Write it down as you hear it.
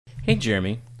Hey,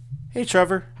 Jeremy. Hey,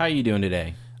 Trevor. How are you doing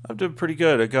today? I'm doing pretty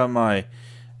good. I got my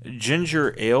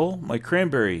ginger ale, my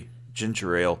cranberry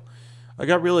ginger ale. I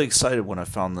got really excited when I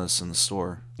found this in the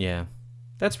store. Yeah,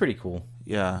 that's pretty cool.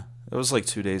 Yeah, it was like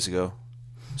 2 days ago.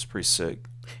 It's pretty sick.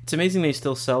 It's amazing they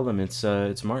still sell them. It's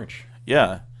March.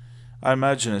 Yeah, I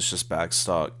imagine it's just back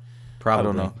stock. Probably. I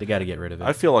don't know. They got to get rid of it.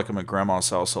 I feel like I'm at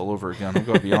Grandma's house all over again. I'm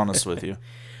going to be honest with you.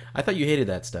 I thought you hated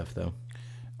that stuff, though.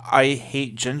 I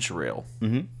hate ginger ale,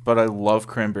 but I love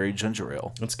cranberry ginger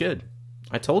ale. It's good.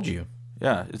 I told you.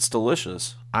 Yeah, it's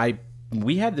delicious.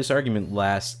 We had this argument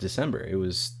last December.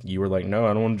 You were like, no,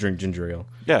 I don't want to drink ginger ale.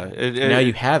 Yeah. Now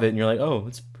you have it, and you're like, oh,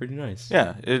 it's pretty nice.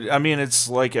 Yeah. It's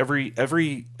like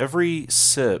every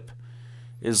sip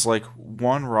is like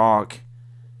one rock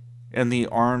in the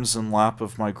arms and lap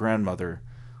of my grandmother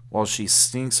while she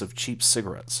stinks of cheap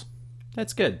cigarettes.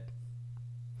 That's good.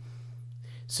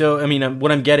 So,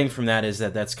 what I'm getting from that is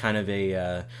that's kind of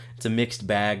it's a mixed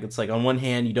bag. It's like on one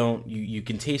hand, you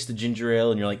can taste the ginger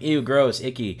ale and you're like, ew, gross,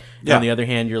 icky. And Yeah. on the other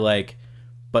hand, you're like,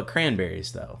 but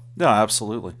cranberries though. No,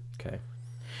 absolutely. Okay.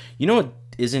 You know what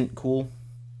isn't cool?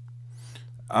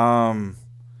 You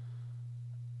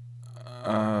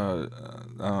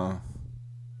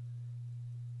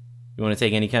You want to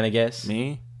take any kind of guess?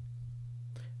 Me?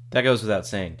 That goes without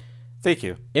saying. Thank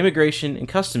you. Immigration and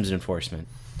Customs Enforcement.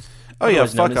 Oh yeah,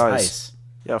 Otherwise known fuck as ICE.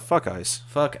 Yeah, fuck ICE.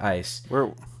 Fuck ICE.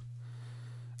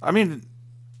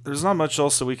 There's not much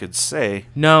else that we could say.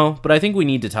 No, but I think we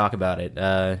need to talk about it.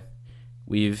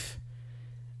 We've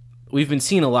been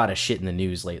seeing a lot of shit in the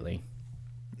news lately.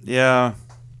 Yeah,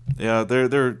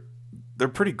 they're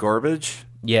pretty garbage.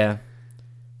 Yeah,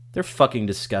 they're fucking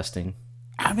disgusting.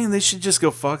 They should just go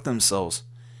fuck themselves.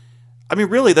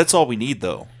 Really, that's all we need,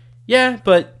 though. Yeah,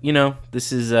 but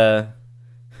this is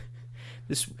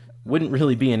this wouldn't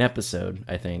really be an episode,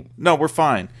 I think. No, we're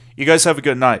fine. You guys have a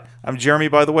good night. I'm Jeremy,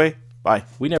 by the way. Bye.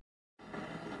 We never.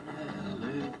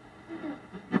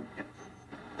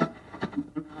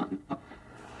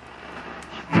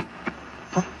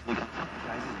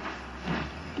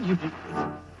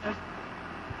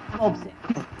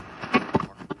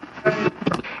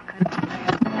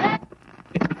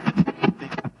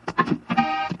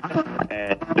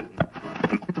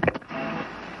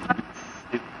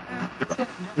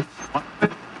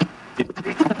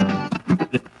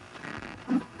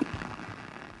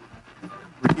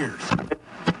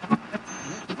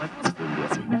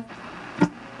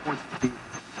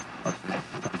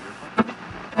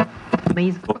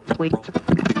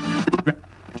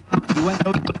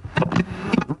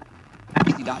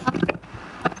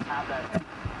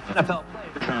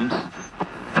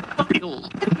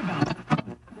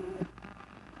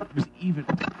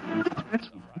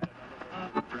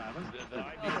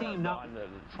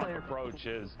 The approach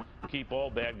is keep all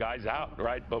bad guys out,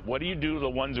 right? But what do you do to the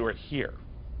ones who are here?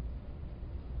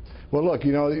 Well, look,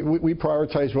 we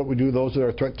prioritize what we do, those that are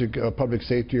a threat to public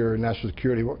safety or national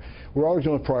security. We're always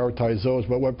going to prioritize those.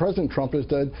 But what President Trump has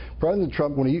done, President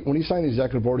Trump, when he signed the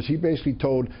executive orders, he basically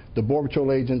told the Border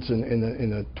Patrol agents and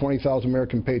the 20,000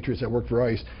 American patriots that work for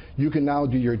ICE, you can now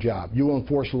do your job. You will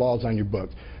enforce laws on your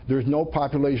books. There's no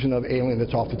population of alien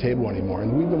that's off the table anymore.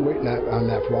 And we've been waiting on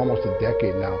that for almost a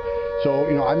decade now. So,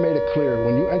 I made it clear,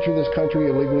 when you enter this country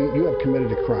illegally, you have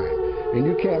committed a crime. And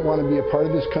you can't want to be a part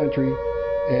of this country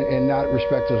and not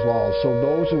respect his laws. So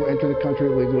those who enter the country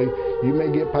illegally, you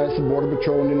may get past the Border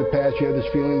Patrol, and in the past you have this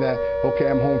feeling that, okay,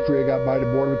 I'm home free, I got by the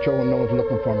Border Patrol and no one's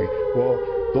looking for me. Well,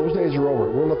 those days are over.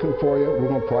 We're looking for you. We're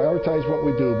going to prioritize what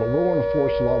we do, but we're going to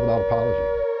enforce the law without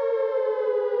apology.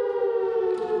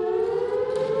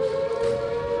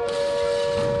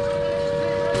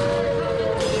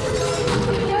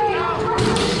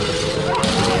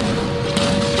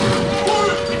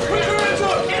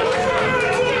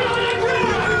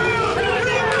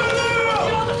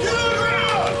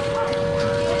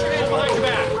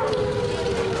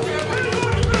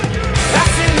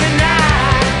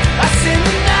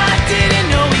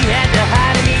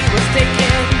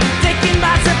 Taken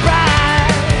by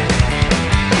surprise.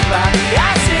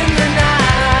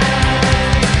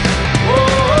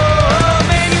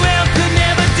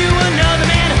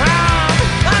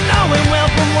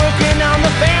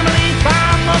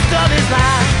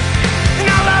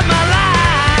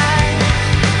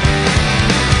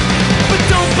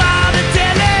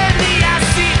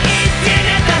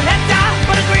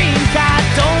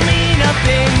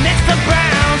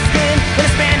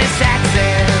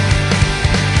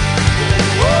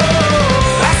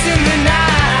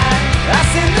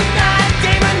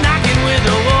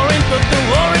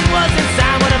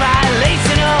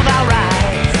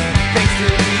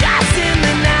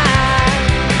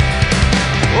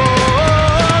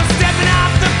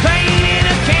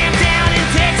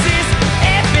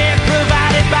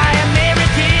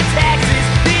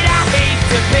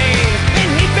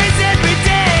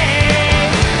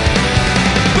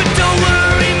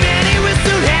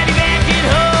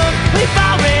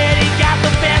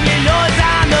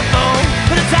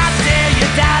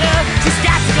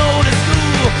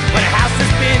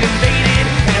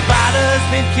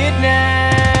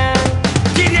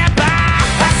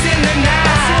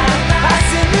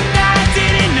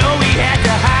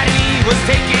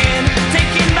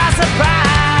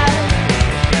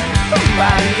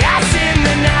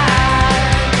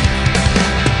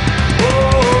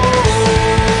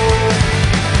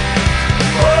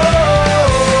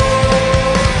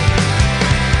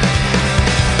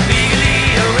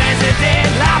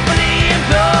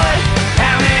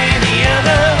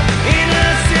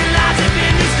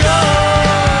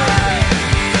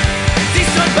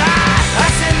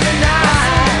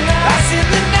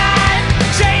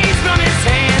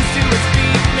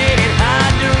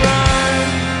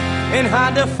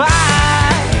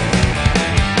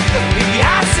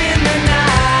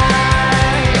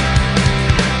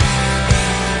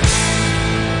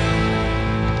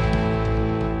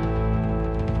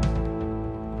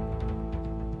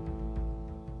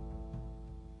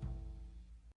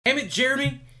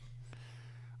 Jeremy?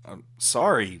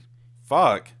 Sorry.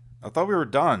 Fuck. I thought we were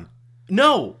done.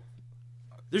 No!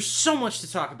 There's so much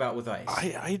to talk about with ICE.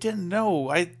 I didn't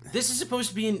know. This is supposed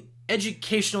to be an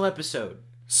educational episode.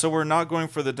 So we're not going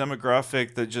for the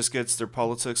demographic that just gets their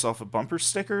politics off of bumper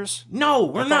stickers? No,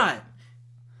 we're not.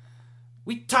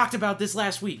 We talked about this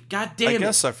last week. God damn it. I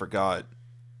guess I forgot.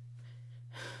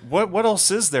 What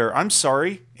else is there? I'm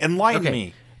sorry. Enlighten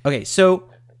me. Okay, so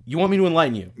you want me to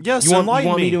enlighten you? Yes, you want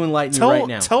enlighten me to enlighten you right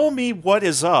now? Tell me what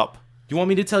is up. You want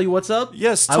me to tell you what's up?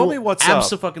 Yes, tell me what's up.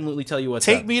 Abso-fucking-lutely tell you what's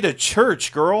up. Take me to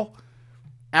church, girl.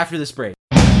 After this break.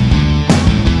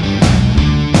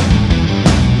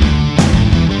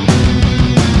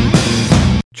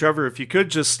 Trevor, if you could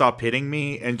just stop hitting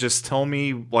me and just tell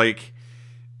me, like,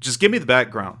 just give me the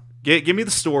background. Give me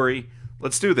the story.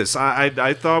 Let's do this.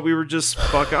 I thought we were just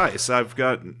fuck ICE. I've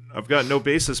got no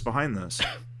basis behind this.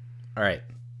 All right.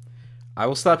 I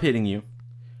will stop hitting you,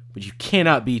 but you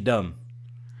cannot be dumb.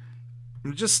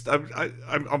 I'm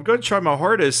going to try my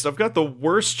hardest. I've got the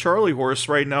worst Charlie horse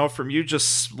right now from you just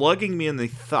slugging me in the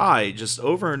thigh just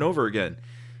over and over again.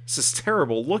 This is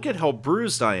terrible. Look at how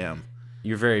bruised I am.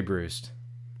 You're very bruised.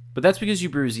 But that's because you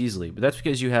bruise easily. But that's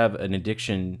because you have an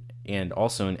addiction and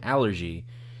also an allergy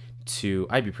to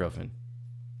ibuprofen.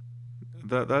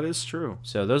 That is true.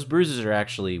 So those bruises are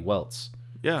actually welts.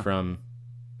 Yeah. From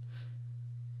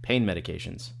pain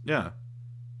medications. Yeah.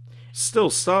 Still,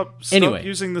 stop Anyway.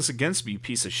 using this against me, you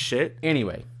piece of shit.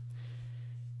 Anyway.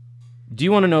 Do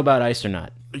you want to know about ICE or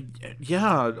not?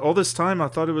 Yeah, all this time I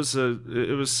thought it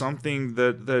was something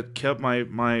that kept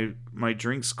my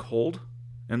drinks cold,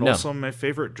 and No. also my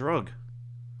favorite drug.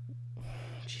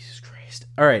 Jesus Christ.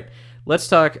 All right. Let's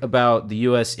talk about the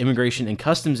U.S. Immigration and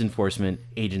Customs Enforcement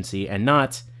Agency and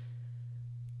not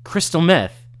crystal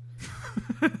meth.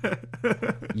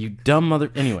 You dumb mother.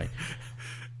 Anyway.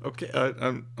 Okay,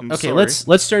 I'm Okay, sorry.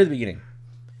 let's start at the beginning.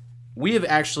 We have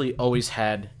actually always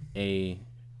had a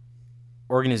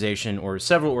organization or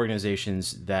several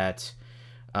organizations that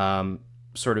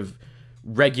sort of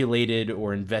regulated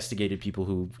or investigated people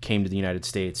who came to the United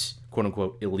States, quote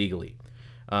unquote, illegally.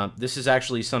 This is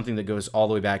actually something that goes all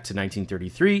the way back to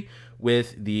 1933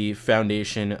 with the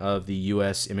foundation of the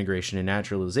U.S. Immigration and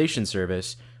Naturalization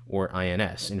Service, or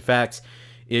INS. In fact,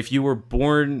 if you were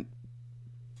born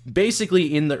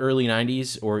basically in the early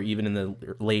 90s or even in the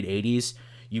late 80s,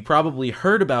 you probably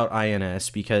heard about INS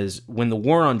because when the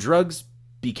war on drugs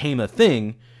became a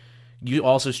thing, you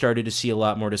also started to see a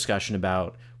lot more discussion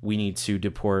about we need to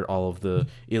deport all of the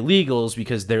illegals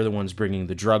because they're the ones bringing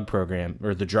the drug program,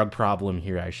 or the drug problem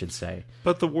here, I should say.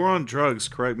 But the war on drugs,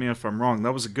 correct me if I'm wrong,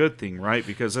 that was a good thing, right?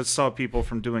 Because it stopped people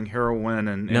from doing heroin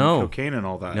and cocaine and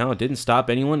all that. No, it didn't stop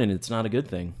anyone, and it's not a good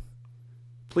thing.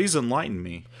 Please enlighten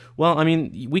me. Well, I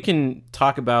mean, we can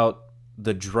talk about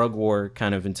the drug war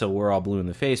kind of until we're all blue in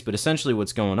the face, but essentially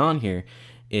what's going on here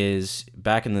is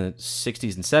back in the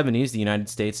 60s and 70s, the United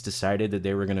States decided that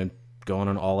they were going to go on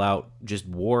an all-out just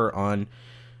war on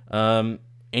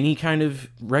any kind of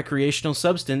recreational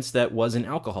substance that wasn't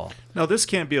alcohol. Now, this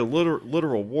can't be a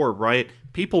literal war, right?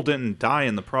 People didn't die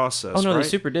in the process, Oh, no, right? they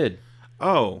super did.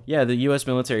 Oh. Yeah, the U.S.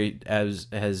 military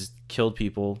has killed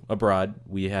people abroad.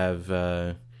 We have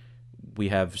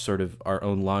sort of our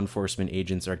own law enforcement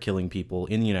agents are killing people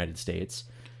in the United States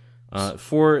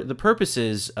for the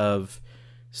purposes of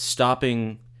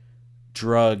stopping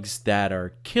drugs that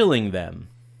are killing them.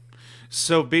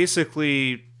 So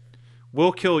basically,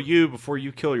 we'll kill you before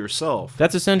you kill yourself.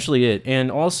 That's essentially it.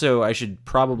 And also, I should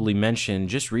probably mention,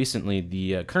 just recently,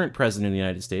 the current president of the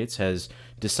United States has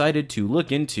decided to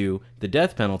look into the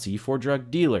death penalty for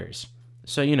drug dealers.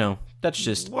 So, you know, that's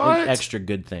just an extra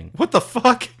good thing. What the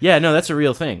fuck? Yeah, no, that's a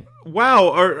real thing.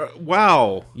 Wow.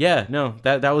 Wow. Yeah, no,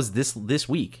 that was this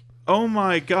week. Oh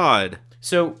my god.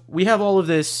 So we have all of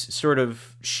this sort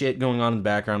of shit going on in the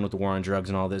background with the war on drugs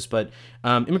and all this, but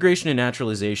immigration and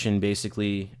naturalization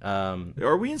basically...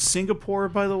 Are we in Singapore,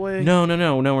 by the way? No,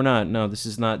 we're not. No, this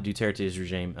is not Duterte's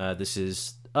regime. This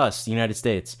is us, the United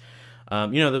States.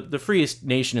 The freest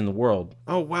nation in the world.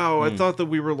 Oh, wow. I thought that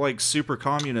we were, like, super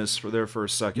communists for a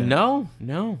second.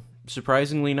 No.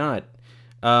 Surprisingly not.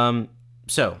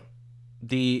 So,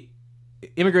 the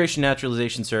Immigration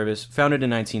Naturalization Service, founded in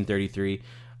 1933.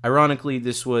 Ironically,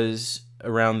 this was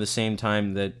around the same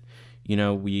time that,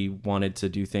 we wanted to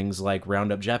do things like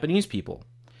round up Japanese people.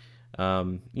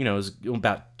 It was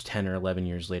about 10 or 11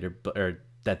 years later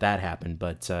that happened.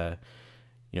 But,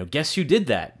 guess who did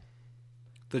that?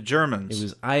 The Germans. It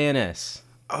was INS.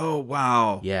 Oh,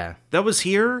 wow. Yeah. That was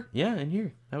here? Yeah, in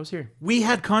here. That was here. We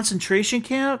had concentration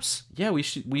camps? Yeah,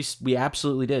 we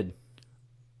absolutely did.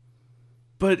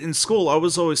 But in school, I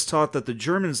was always taught that the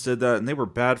Germans did that and they were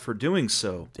bad for doing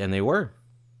so. And they were.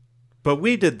 But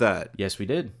we did that. Yes, we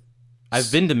did.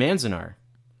 I've been to Manzanar.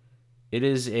 It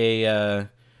is a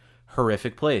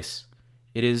horrific place.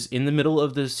 It is in the middle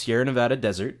of the Sierra Nevada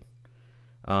desert,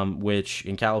 which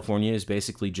in California is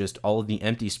basically just all of the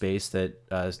empty space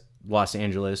that Los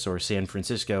Angeles or San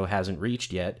Francisco hasn't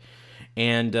reached yet.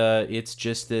 And it's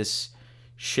just this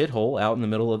shithole out in the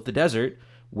middle of the desert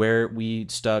where we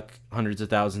stuck hundreds of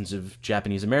thousands of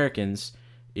Japanese Americans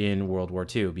in World War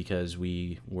II because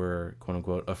we were,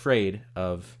 quote-unquote, afraid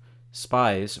of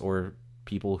spies or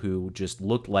people who just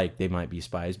looked like they might be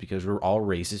spies because we're all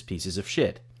racist pieces of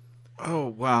shit. Oh,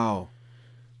 wow.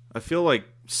 I feel like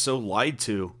so lied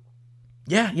to.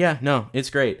 Yeah, no, it's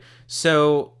great.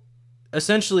 So,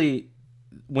 essentially,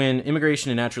 when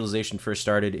Immigration and Naturalization first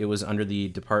started, it was under the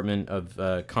Department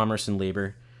of Commerce and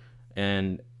Labor,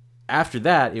 and after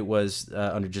that, it was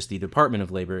under just the Department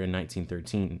of Labor in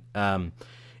 1913. In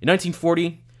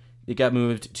 1940, it got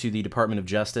moved to the Department of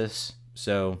Justice,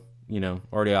 so,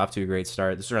 already off to a great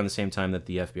start. This is around the same time that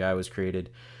the FBI was created.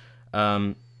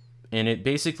 And it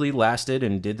basically lasted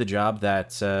and did the job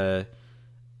that,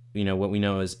 what we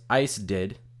know as ICE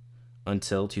did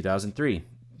until 2003.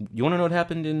 You want to know what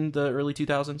happened in the early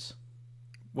 2000s?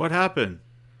 What happened?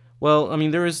 Well, I mean,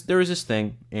 there was this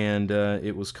thing, and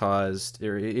it caused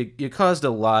a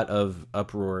lot of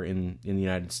uproar in the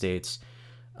United States.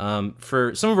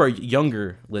 For some of our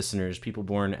younger listeners, people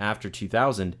born after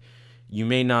 2000, you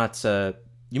may not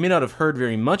have heard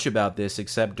very much about this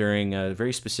except during a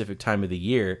very specific time of the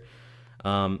year.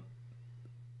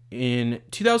 In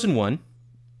 2001,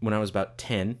 when I was about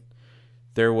 10,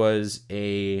 there was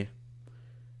an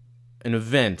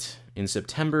event in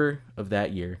September of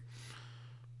that year.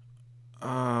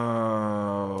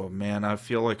 Oh, man, I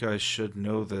feel like I should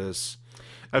know this.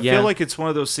 I Yeah. feel like it's one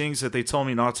of those things that they told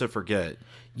me not to forget.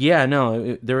 Yeah,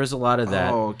 no, there was a lot of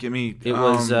that. Oh, give me... It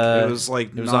was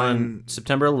like it was on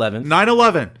September 11th.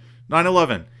 9/11.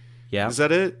 9/11. Yeah. Is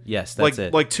that it? Yes, that's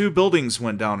it. Like 2 buildings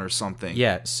went down or something.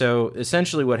 Yeah, so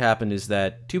essentially what happened is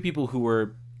that 2 people who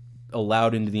were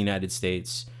allowed into the United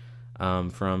States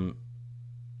from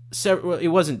several... It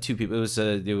wasn't 2 people.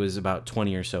 It was about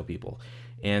 20 or so people.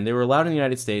 And they were allowed in the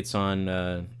United States on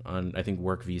I think,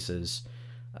 work visas.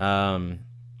 And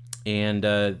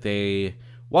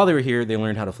while they were here, they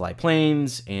learned how to fly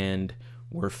planes and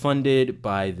were funded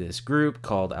by this group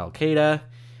called Al-Qaeda.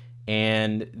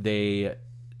 And they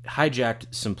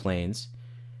hijacked some planes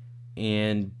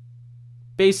and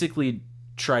basically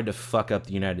tried to fuck up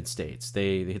the United States.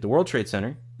 They hit the World Trade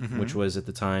Center, which was at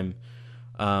the time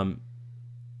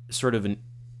sort of an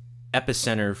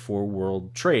epicenter for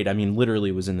world trade. I mean,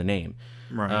 literally was in the name.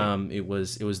 Right. It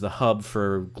was the hub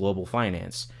for global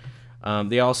finance.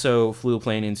 They also flew a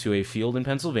plane into a field in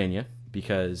Pennsylvania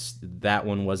because that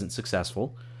one wasn't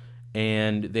successful.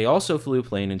 And they also flew a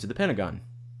plane into the Pentagon.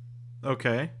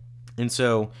 Okay. And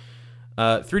so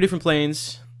 3 different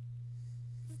planes,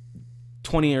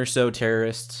 20 or so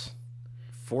terrorists,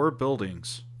 4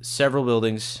 buildings. several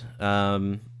buildings,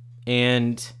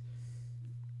 and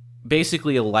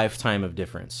basically a lifetime of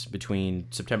difference between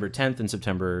September 10th and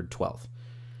September 12th.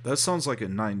 That sounds like a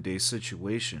 9-day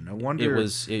situation. I wonder...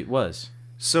 It was.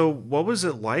 So what was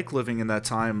it like living in that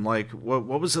time? Like,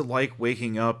 what was it like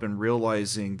waking up and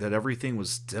realizing that everything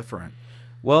was different?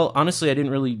 Well, honestly, I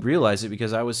didn't really realize it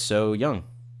because I was so young.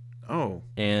 Oh.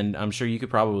 And I'm sure you could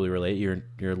probably relate. You're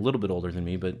a little bit older than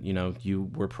me, but,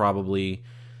 you were probably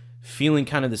feeling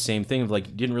kind of the same thing of, like,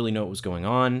 you didn't really know what was going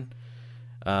on.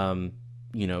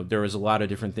 There was a lot of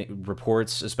different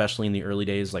reports, especially in the early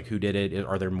days, like who did it?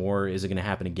 Are there more? Is it going to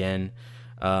happen again?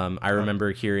 I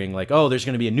remember hearing like, oh, there's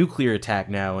going to be a nuclear attack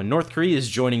now, and North Korea is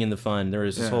joining in the fun. There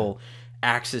was this whole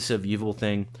axis of evil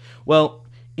thing. Well,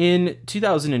 in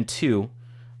 2002,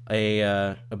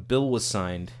 a bill was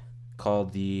signed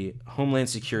called the Homeland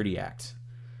Security Act.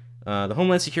 The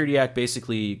Homeland Security Act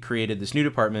basically created this new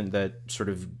department that sort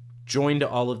of joined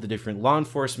all of the different law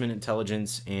enforcement,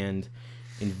 intelligence, and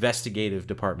investigative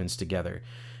departments together,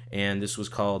 and this was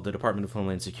called the Department of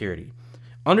Homeland Security.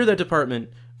 Under that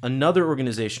department, another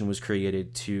organization was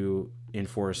created to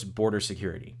enforce border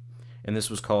security, and this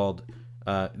was called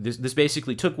this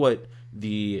basically took what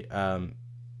the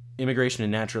Immigration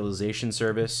and Naturalization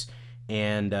Service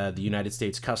and the United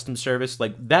States Customs Service,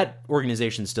 like that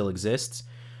organization still exists,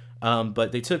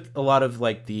 but they took a lot of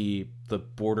like the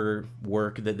border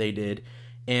work that they did,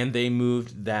 and they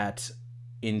moved that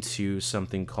into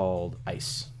something called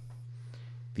ICE,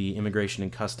 the Immigration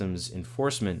and Customs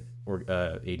Enforcement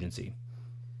Agency.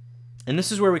 And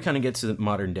this is where we kind of get to the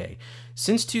modern day.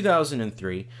 Since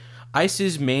 2003,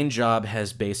 ICE's main job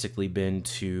has basically been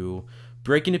to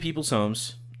break into people's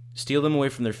homes, steal them away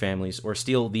from their families, or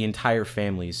steal the entire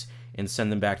families and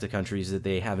send them back to countries that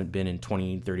they haven't been in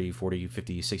 20, 30, 40,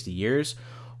 50, 60 years,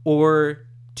 or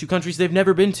to countries they've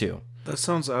never been to. That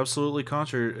sounds absolutely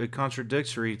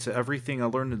contradictory to everything I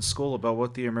learned in school about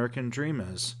what the American dream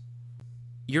is.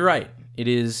 You're right. It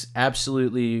is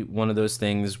absolutely one of those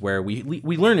things where we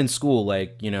learn in school,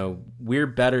 like, we're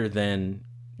better than,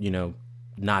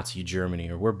 Nazi Germany,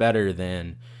 or we're better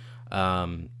than...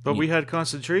 But we had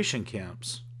concentration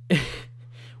camps.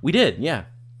 We did, yeah.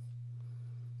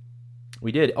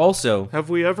 We did. Also... Have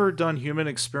we ever done human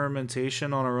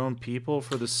experimentation on our own people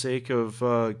for the sake of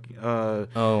warfare?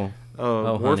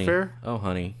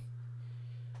 Honey.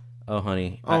 Oh,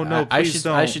 honey. Oh, no, please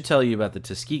don't. I should tell you about the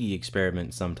Tuskegee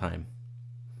experiment sometime.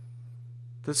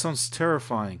 That sounds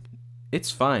terrifying.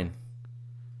 It's fine.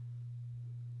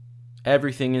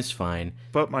 Everything is fine.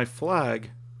 But my flag...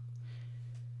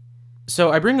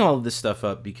 So I bring all of this stuff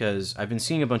up because I've been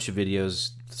seeing a bunch of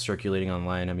videos circulating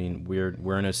online. I mean,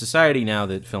 we're in a society now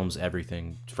that films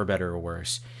everything, for better or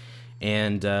worse.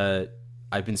 And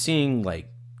I've been seeing, like,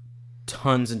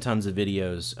 tons and tons of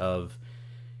videos of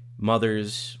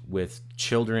mothers with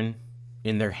children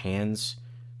in their hands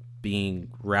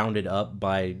being rounded up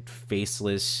by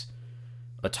faceless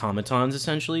automatons,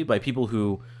 essentially, by people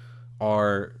who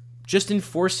are just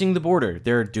enforcing the border.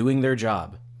 They're doing their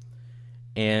job.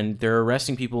 And they're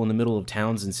arresting people in the middle of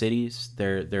towns and cities.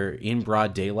 They're in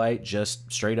broad daylight, just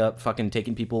straight up fucking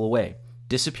taking people away,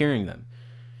 disappearing them.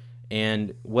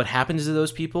 And what happens to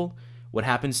those people? What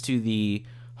happens to the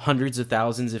hundreds of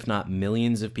thousands, if not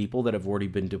millions of people that have already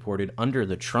been deported under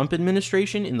the Trump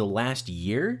administration in the last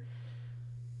year?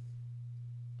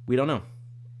 We don't know.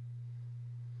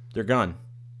 They're gone.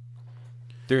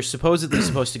 They're supposedly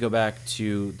supposed to go back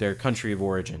to their country of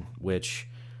origin, which...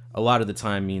 a lot of the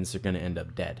time means they're going to end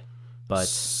up dead. But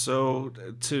so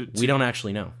we don't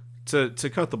actually know. To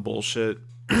cut the bullshit.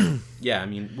 Yeah, I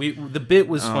mean, the bit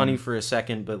was funny for a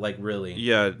second, but like really.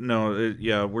 Yeah, no,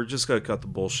 we're just going to cut the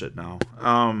bullshit now.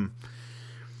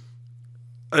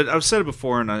 I've said it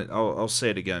before, and I'll say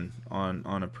it again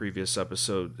on a previous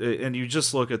episode. And you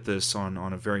just look at this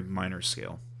on a very minor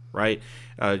scale, right?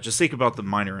 Just think about the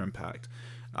minor impact.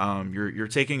 You're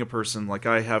taking a person, like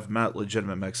I have met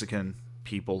legitimate Mexican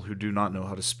people who do not know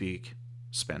how to speak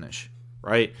Spanish,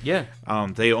 right? Yeah.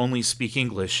 They only speak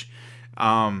English.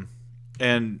 And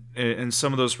in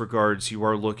some of those regards, you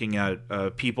are looking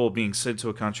at people being sent to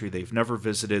a country they've never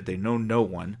visited. They know no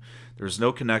one. There's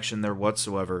no connection there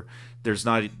whatsoever. There's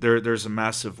a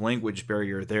massive language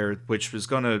barrier there, which is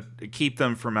going to keep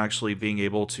them from actually being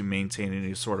able to maintain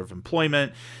any sort of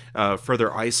employment,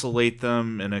 further isolate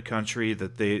them in a country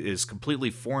that is completely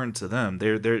foreign to them.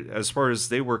 They're as far as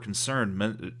they were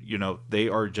concerned, they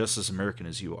are just as American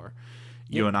as you are,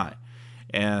 you and I.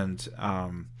 And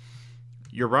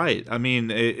you're right. I mean,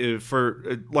 let's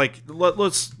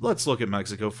look at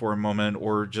Mexico for a moment,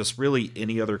 or just really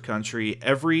any other country.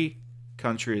 Every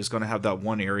country is going to have that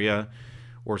one area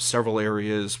or several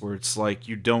areas where it's like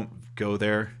you don't go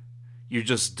there, you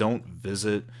just don't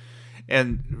visit.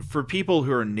 And for people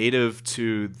who are native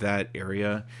to that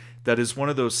area, that is one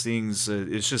of those things.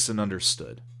 It's just an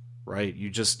understood, right?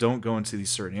 You just don't go into these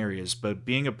certain areas. But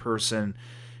being a person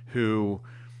who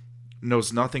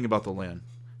knows nothing about the land,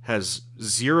 has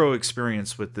zero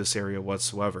experience with this area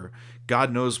whatsoever,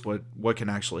 God knows what can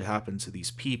actually happen to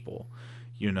these people,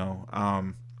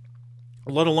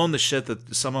 let alone the shit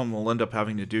that some of them will end up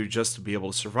having to do just to be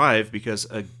able to survive, because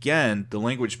again, the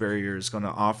language barrier is going to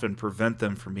often prevent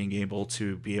them from being able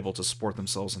to support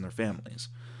themselves and their families.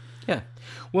 Yeah.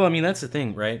 Well, I mean, that's the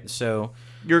thing, right? So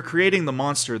you're creating the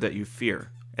monster that you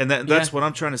fear. And that's what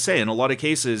I'm trying to say. In a lot of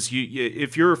cases,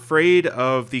 if you're afraid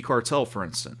of the cartel, for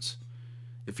instance,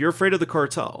 if you're afraid of the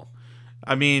cartel,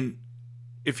 I mean,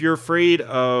 if you're afraid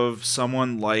of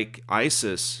someone like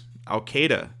ISIS,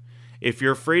 Al-Qaeda, if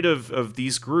you're afraid of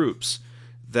these groups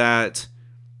that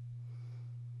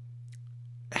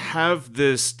have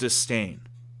this disdain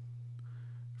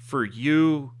for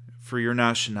you, for your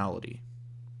nationality,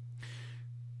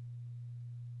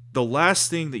 the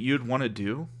last thing that you'd want to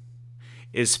do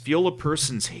is feel a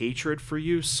person's hatred for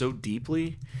you so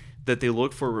deeply that they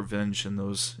look for revenge in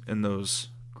those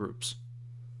groups.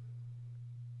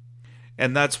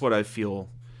 And that's what I feel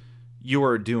you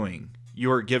are doing.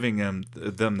 You are giving them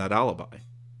that alibi.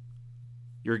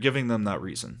 You're giving them that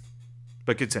reason.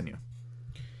 But continue.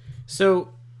 So,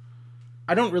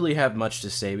 I don't really have much to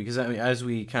say because, I mean, as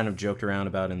we kind of joked around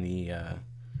about in the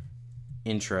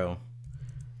intro,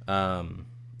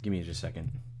 give me just a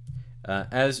second.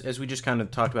 As we just kind of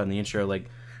talked about in the intro, like,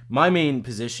 my main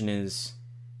position is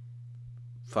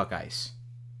fuck ICE,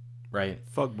 right?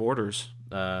 Fuck borders.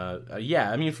 Yeah,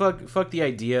 I mean, fuck the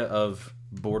idea of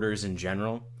borders in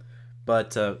general,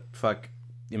 but fuck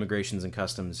immigrations and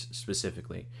customs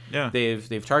specifically. Yeah.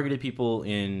 They've targeted people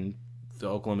in the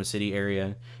Oklahoma City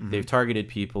area. Mm-hmm. They've targeted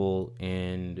people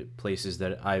in places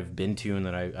that I've been to and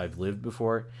that I've lived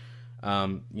before.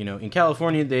 In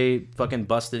California, they fucking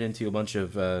busted into a bunch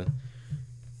of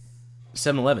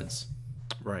 7-Elevens.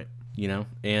 Right.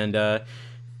 And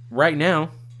right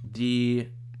now, the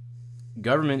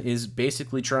government is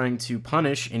basically trying to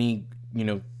punish any,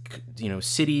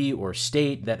 city or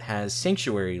state that has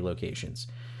sanctuary locations.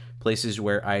 Places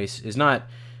where ICE is not,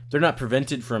 they're not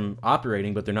prevented from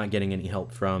operating, but they're not getting any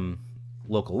help from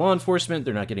local law enforcement.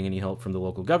 They're not getting any help from the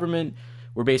local government.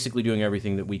 We're basically doing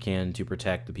everything that we can to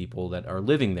protect the people that are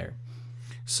living there.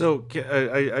 So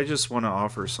I just want to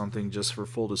offer something just for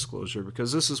full disclosure,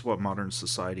 because this is what modern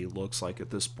society looks like at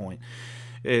this point.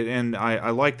 And I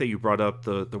like that you brought up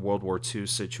the World War II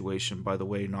situation, by the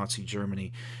way, Nazi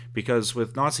Germany, because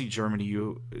with Nazi Germany,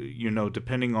 you know,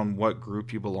 depending on what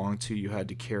group you belong to, you had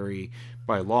to carry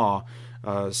by law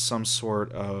some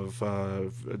sort of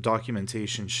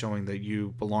documentation showing that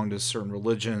you belonged to certain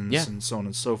religions and so on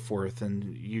and so forth,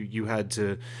 and you had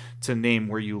to name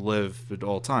where you live at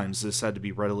all times. This had to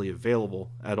be readily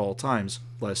available at all times,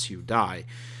 lest you die.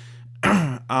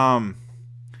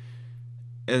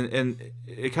 And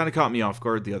it kind of caught me off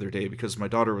guard the other day, because my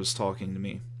daughter was talking to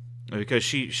me, because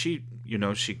she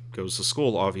goes to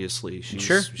school, obviously.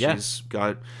 She's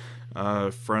got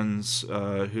friends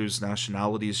whose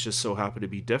nationalities just so happen to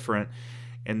be different,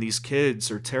 and these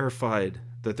kids are terrified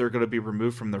that they're going to be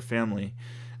removed from their family.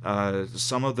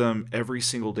 Some of them every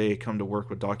single day come to work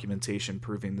with documentation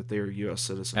proving that they are U.S.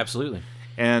 citizens. Absolutely.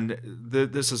 And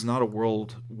this is not a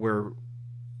world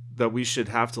that we should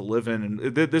have to live in, and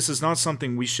this is not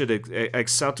something we should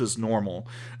accept as normal.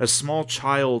 A small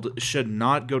child should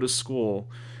not go to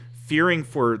school fearing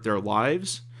for their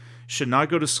lives, should not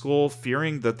go to school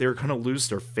fearing that they're going to lose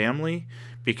their family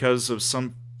because of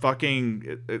some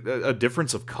fucking a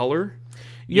difference of color.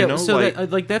 That's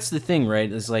the thing,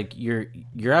 right? Is like you're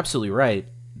absolutely right.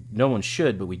 No one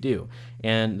should, but we do.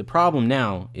 And the problem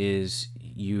now is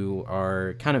you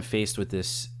are kind of faced with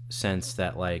this sense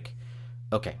that, like,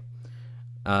 okay,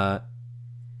 a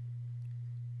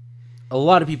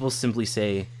lot of people simply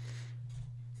say,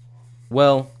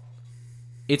 well,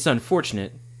 it's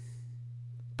unfortunate,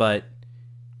 but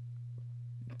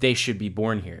they should be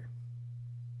born here.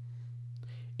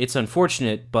 It's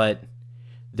unfortunate, but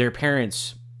their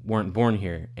parents weren't born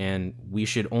here, and we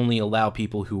should only allow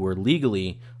people who were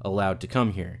legally allowed to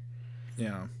come here.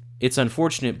 Yeah. It's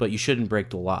unfortunate, but you shouldn't break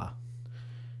the law.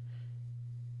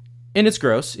 And it's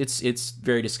gross. It's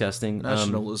very disgusting.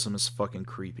 Nationalism is fucking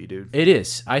creepy, dude. It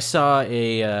is. I saw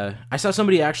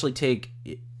somebody actually take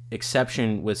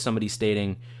exception with somebody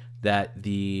stating that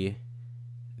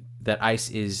that ICE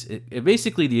is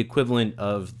basically the equivalent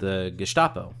of the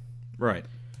Gestapo. Right.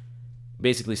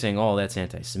 Basically saying, oh, that's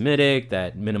anti-Semitic,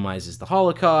 that minimizes the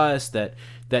Holocaust,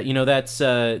 that's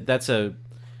a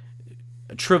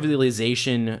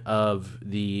trivialization of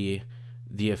the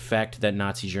effect that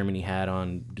Nazi Germany had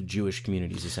on the Jewish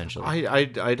communities, essentially.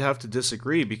 I'd have to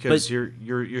disagree, because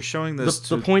you're showing this.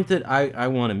 The point that I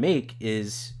want to make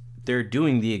is they're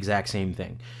doing the exact same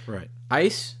thing. Right.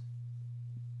 ICE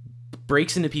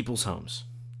breaks into people's homes.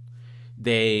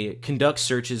 They conduct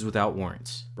searches without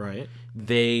warrants. Right.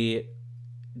 They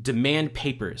demand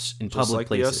papers in just public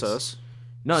like places. The SS.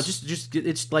 No, just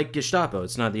it's like Gestapo.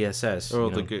 It's not the SS. Oh,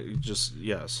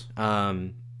 yes.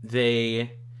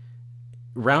 They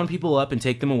round people up and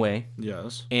take them away.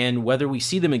 Yes. And whether we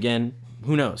see them again,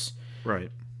 who knows?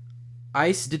 Right.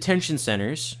 ICE detention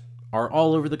centers are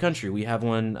all over the country. We have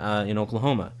one in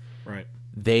Oklahoma. Right.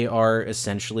 They are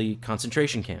essentially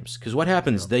concentration camps. Because what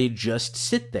happens? They just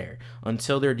sit there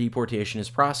until their deportation is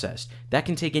processed. That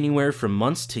can take anywhere from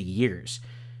months to years.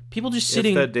 People just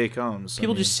sitting. If that day comes.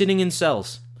 Just sitting in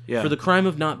cells for the crime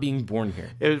of not being born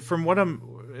here. From what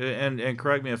and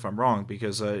correct me if I'm wrong,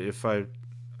 because if I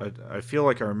feel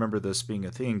like I remember this being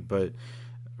a thing, but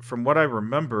from what I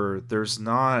remember, there's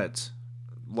not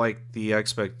like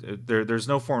there's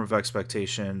no form of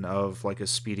expectation of like a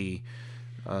speedy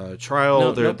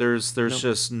trial. There's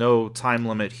just no time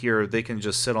limit here. They can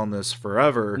just sit on this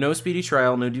forever. No speedy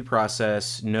trial, no due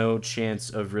process, no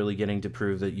chance of really getting to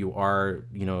prove that you are,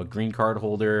 a green card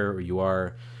holder or you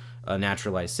are a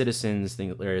naturalized citizen,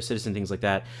 things like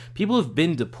that. People have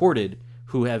been deported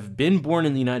who have been born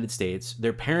in the United States.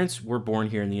 Their parents were born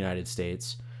here in the United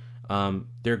States.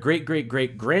 Their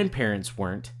great-great-great-grandparents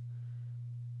weren't.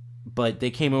 but they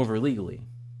came over legally.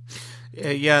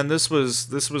 Yeah, and this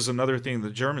was another thing the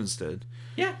Germans did.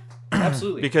 Yeah,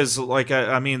 absolutely. Because, like,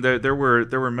 I mean, there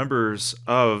were members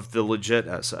of the legit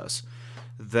SS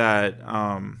that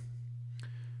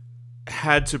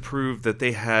had to prove that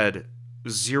they had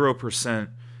 0%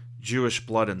 Jewish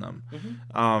blood in them.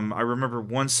 Mm-hmm. I remember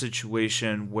one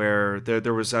situation where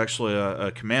there was actually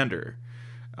a commander.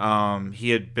 He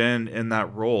had been in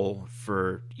that role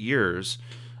for years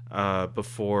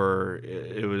before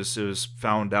it was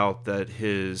found out that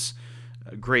his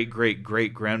great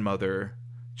grandmother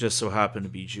just so happened to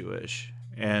be Jewish,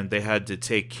 and they had to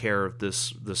take care of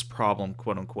this problem,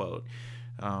 quote unquote.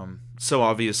 So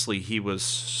obviously he was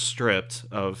stripped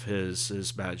of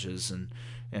his badges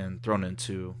and thrown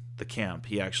into the camp.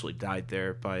 He actually died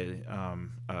there by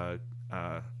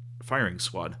firing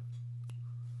squad.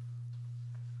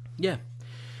 Yeah.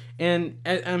 And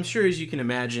I'm sure, as you can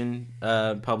imagine,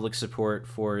 public support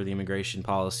for the immigration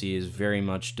policy is very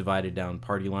much divided down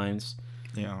party lines.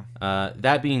 Yeah.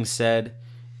 That being said,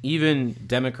 even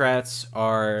Democrats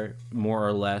are more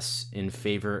or less in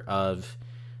favor of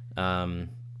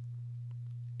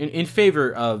in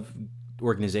favor of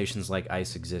organizations like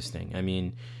ICE existing. I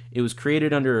mean, it was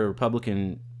created under a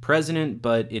Republican president,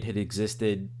 but it had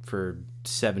existed for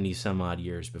 70 some odd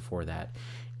years before that.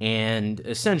 And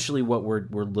essentially what we're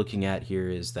looking at here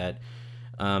is that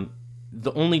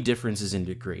the only difference is in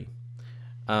degree.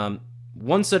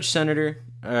 One such senator,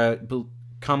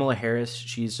 Kamala Harris,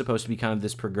 she's supposed to be kind of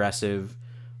this progressive,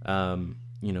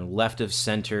 left of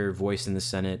center voice in the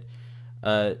Senate.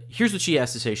 Here's what she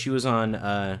has to say. She was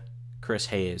on Chris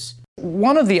Hayes.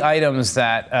 One of the items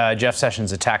that Jeff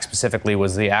Sessions attacked specifically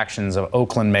was the actions of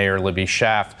Oakland Mayor Libby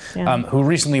Schaaf, who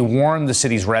recently warned the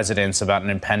city's residents about an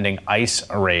impending ICE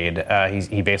raid.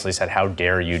 He basically said, "How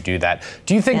dare you do that?"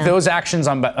 Do you think those actions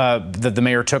that the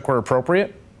mayor took were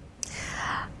appropriate?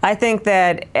 I think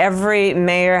that every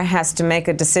mayor has to make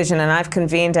a decision, and I've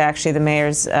convened actually the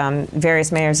mayors,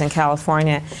 various mayors in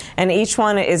California, and each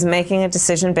one is making a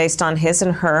decision based on his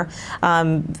and her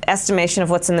estimation of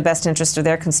what's in the best interest of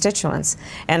their constituents.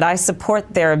 And I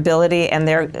support their ability and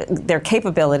their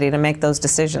capability to make those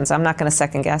decisions. I'm not going to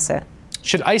second guess it.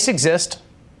 Should ICE exist?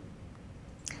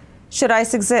 Should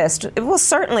ICE exist? Well,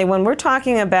 certainly, when we're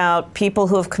talking about people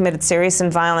who have committed serious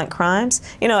and violent crimes,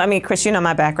 Chris, you know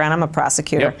my background. I'm a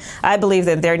prosecutor. Yep. I believe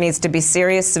that there needs to be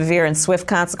serious, severe, and swift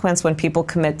consequence when people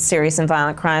commit serious and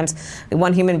violent crimes.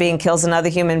 One human being kills another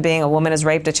human being, a woman is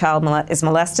raped, a child is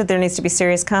molested, there needs to be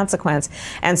serious consequence.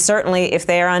 And certainly, if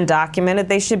they are undocumented,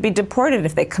 they should be deported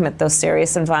if they commit those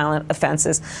serious and violent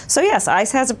offenses. So yes,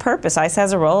 ICE has a purpose. ICE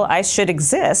has a role. ICE should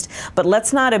exist. But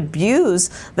let's not abuse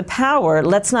the power.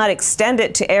 Let's not extend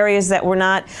it to areas that we're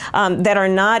not, that are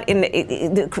not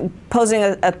posing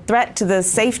a threat to the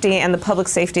safety and the public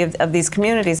safety of these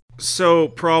communities. So,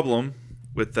 problem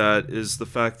with that is the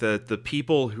fact that the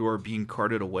people who are being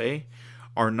carted away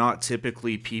are not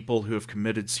typically people who have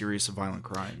committed serious and violent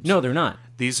crimes. No, they're not.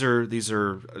 These are Business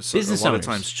a lot owners. of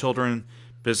times children,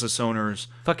 business owners,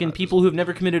 fucking people who have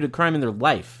never committed a crime in their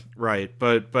life. Right,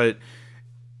 but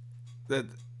that.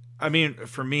 I mean,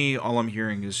 for me, all I'm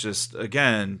hearing is just,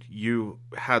 again, you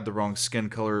had the wrong skin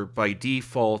color by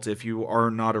default. If you are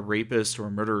not a rapist or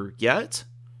a murderer yet,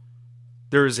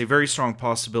 there is a very strong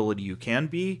possibility you can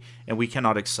be, and we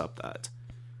cannot accept that.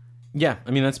 Yeah, I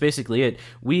mean, that's basically it.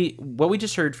 What we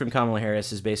just heard from Kamala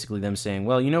Harris is basically them saying,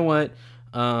 well, you know what?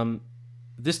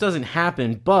 This doesn't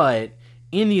happen, but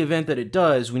in the event that it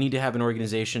does, we need to have an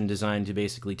organization designed to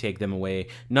basically take them away,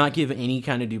 not give any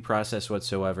kind of due process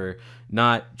whatsoever,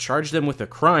 not charge them with a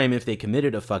crime if they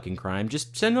committed a fucking crime,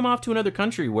 just send them off to another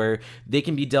country where they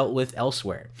can be dealt with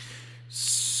elsewhere.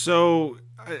 So,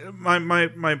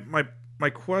 my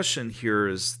question here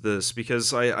is this,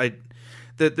 because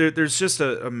there's just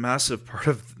a massive part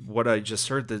of what I just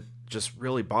heard that just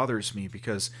really bothers me,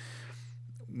 because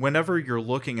whenever you're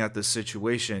looking at this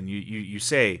situation, you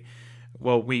say,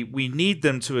 well, we need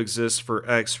them to exist for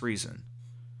X reason.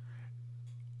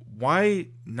 Why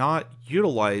not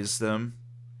utilize them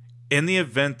in the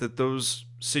event that those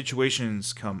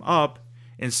situations come up,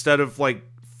 instead of like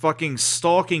fucking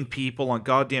stalking people on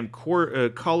goddamn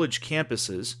college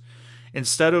campuses,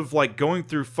 instead of like going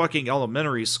through fucking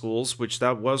elementary schools, which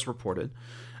that was reported,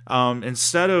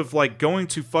 instead of like going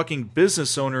to fucking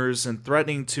business owners and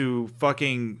threatening to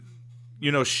fucking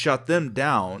shut them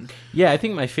down. Yeah, I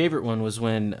think my favorite one was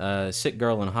when a sick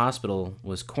girl in hospital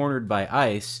was cornered by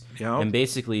ICE, and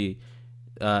basically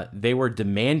they were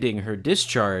demanding her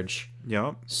discharge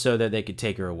so that they could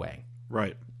take her away.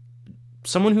 Right.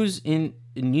 Someone who's in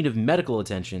need of medical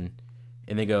attention,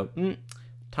 and they go,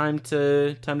 time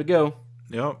to go.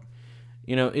 Yep.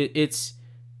 You know, it's.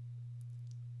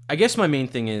 I guess my main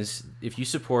thing is if you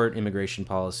support immigration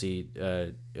policy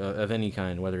of any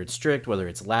kind, whether it's strict, whether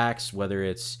it's lax, whether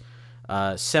it's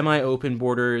semi-open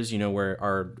borders, you know, where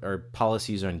our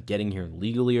policies on getting here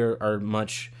legally are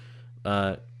much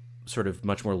sort of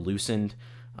much more loosened.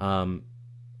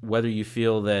 Whether you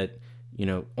feel that, you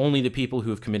know, only the people who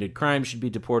have committed crimes should be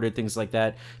deported, things like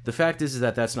that. The fact is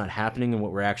that that's not happening, and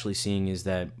what we're actually seeing is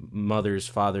that mothers,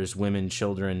 fathers, women,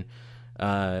 children,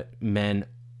 men,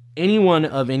 anyone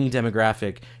of any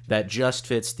demographic that just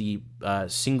fits the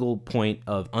single point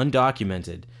of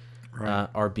undocumented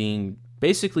are being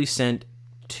basically sent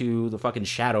to the fucking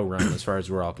shadow run as far as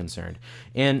we're all concerned.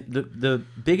 And the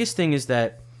biggest thing is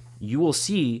that you will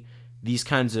see these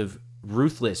kinds of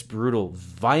ruthless, brutal,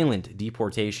 violent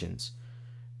deportations.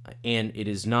 And it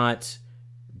is not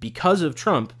because of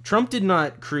Trump. Trump did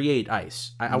not create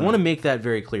ICE. I want to make that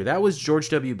very clear. That was George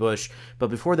W. Bush. But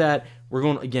before that, we're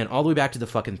going, again, all the way back to the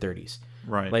fucking 30s.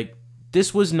 Right. Like,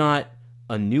 this was not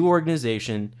a new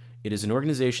organization. It is an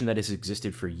organization that has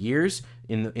existed for years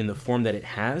in the form that it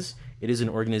has. It is an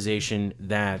organization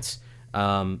that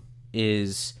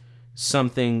is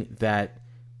something that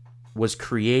was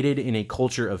created in a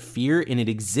culture of fear, and it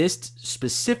exists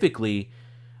specifically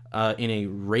in a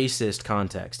racist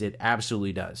context. It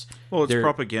absolutely does. Well, it's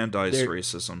propagandized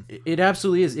racism. It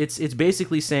absolutely is. It's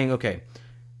basically saying, okay,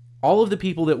 all of the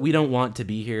people that we don't want to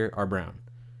be here are brown.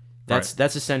 That's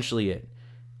essentially it.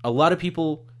 A lot of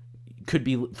people could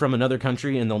be from another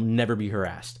country and they'll never be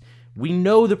harassed. We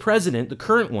know the president, the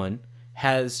current one,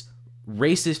 has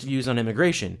racist views on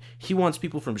immigration. He wants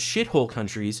people from shithole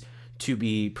countries to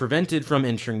be prevented from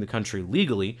entering the country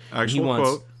legally. He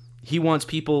wants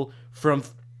people from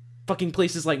fucking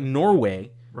places like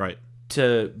Norway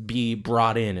to be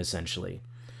brought in, essentially.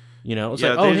 You know, it's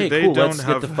like, oh, hey, cool, let's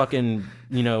get the fucking,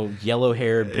 you know,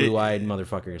 yellow-haired, blue-eyed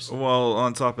motherfuckers. Well,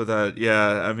 on top of that,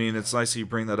 yeah, I mean, it's nice that you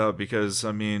bring that up because,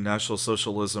 I mean, National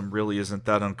Socialism really isn't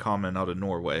that uncommon out of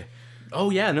Norway. Oh,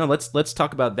 yeah, no, let's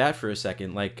talk about that for a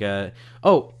second. Like, I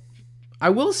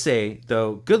will say,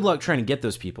 though, good luck trying to get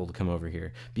those people to come over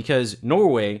here because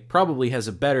Norway probably has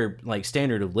a better, like,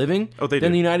 standard of living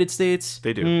than the United States.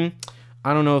 They do.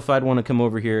 I don't know if I'd want to come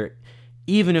over here,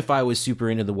 even if I was super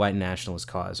into the white nationalist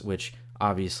cause, which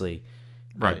obviously,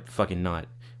 I'm fucking not.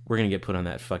 We're going to get put on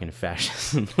that fucking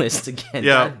fascist list again.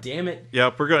 Yeah. God damn it.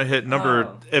 Yeah, we're going to hit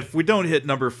number... If we don't hit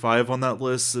number 5 on that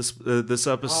list this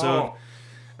episode,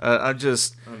 I'm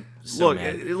so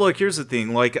mad. Look, here's the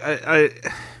thing. Like,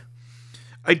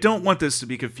 I don't want this to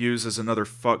be confused as another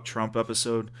fuck Trump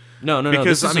episode. No.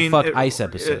 This is a fuck ICE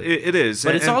episode. It is.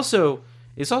 But it's also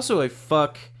a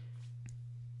fuck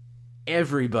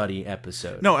everybody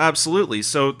episode. No, absolutely.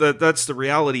 So that's the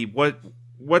reality.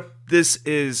 What this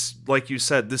is, like you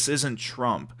said, this isn't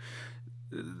Trump.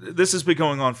 This has been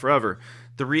going on forever.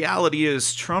 The reality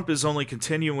is Trump is only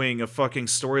continuing a fucking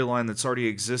storyline that's already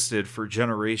existed for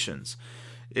generations.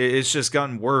 It's just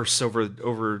gotten worse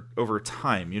over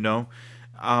time, you know?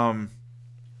 I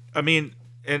mean,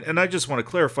 and I just want to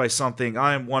clarify something.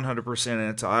 I am 100%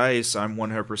 anti-ICE. I'm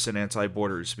 100%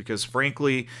 anti-borders because,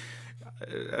 frankly,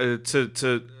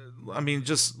 I mean,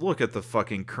 just look at the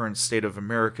fucking current state of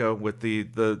America with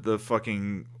the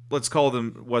fucking, let's call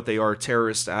them what they are,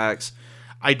 terrorist acts.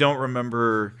 I don't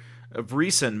remember of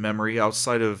recent memory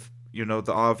outside of, you know,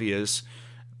 the obvious,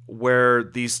 where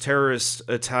these terrorist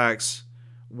attacks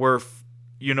were,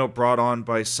 you know, brought on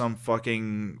by some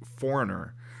fucking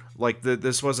foreigner. Like,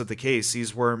 this wasn't the case.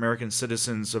 These were American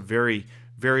citizens of very,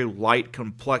 very light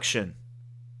complexion.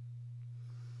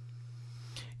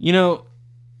 You know,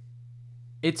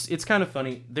 it's kind of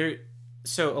funny.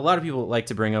 So a lot of people like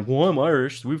to bring up, well, I'm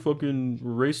Irish. We fucking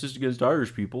racist against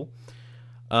Irish people.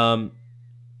 I'm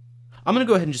going to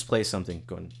go ahead and just play something.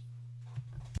 Go ahead.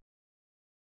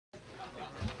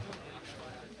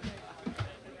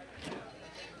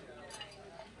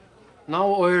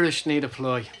 No Irish need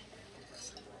apply.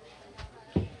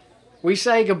 We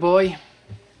say goodbye,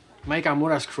 make our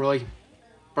mothers cry,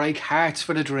 break hearts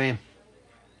for the dream.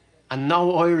 And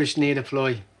no Irish need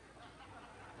apply.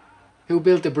 Who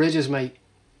built the bridges, mate,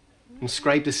 and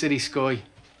scraped the city sky?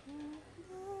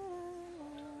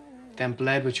 Then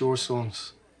bled with your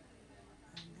sons.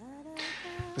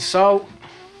 So,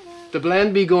 the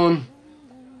blend begun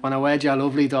when I wed your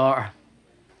lovely daughter.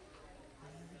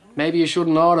 Maybe you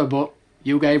shouldn't order, but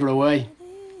you gave her away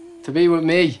to be with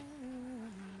me.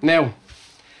 Now,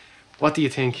 what do you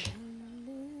think?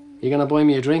 You gonna buy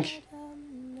me a drink?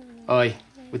 Aye,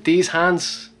 with these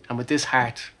hands and with this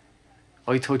heart,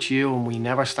 I touch you and we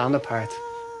never stand apart.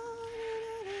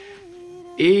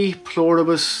 E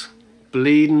pluribus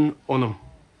bleeding unum.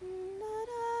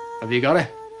 Have you got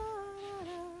it?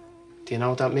 Do you know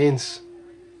what that means?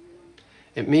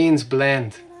 It means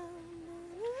blend.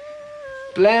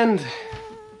 Blend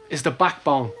is the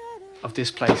backbone of this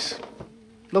place.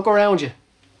 Look around you.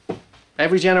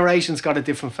 Every generation's got a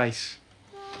different face.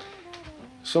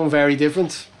 Some very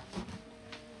different.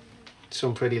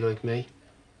 Some pretty like me.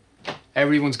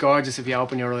 Everyone's gorgeous if you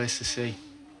open your eyes to see.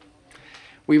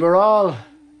 We were all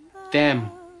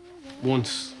them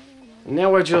once. And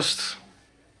now we're just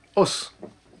us.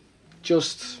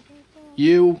 Just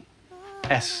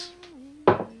U.S.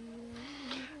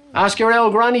 Ask your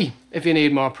old granny if you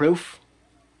need more proof.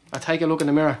 Or take a look in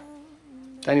the mirror.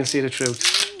 Then you'll see the truth.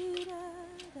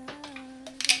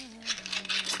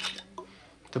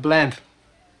 The blend.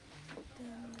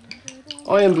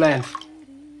 I am blend.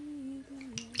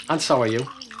 And so are you.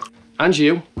 And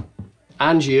you.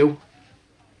 And you.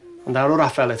 And that other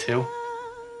fella too.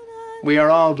 We are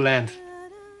all blend.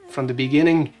 From the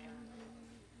beginning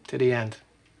to the end.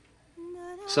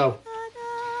 So,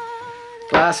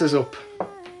 glasses up.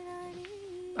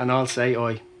 And I'll say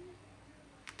aye.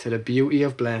 To the beauty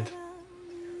of blend.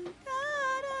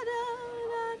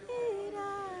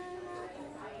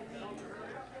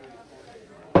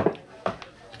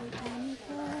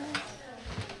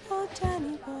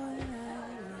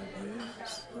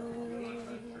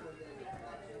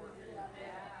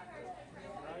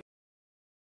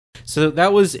 So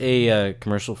that was a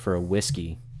commercial for a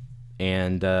whiskey,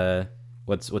 and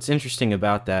what's interesting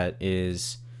about that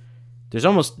is there's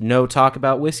almost no talk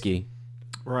about whiskey.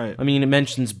 Right. I mean, it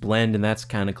mentions blend, and that's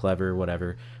kind of clever,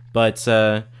 whatever. But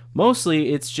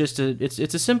mostly, it's just it's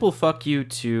a simple fuck you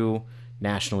to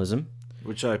nationalism,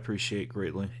 Which I appreciate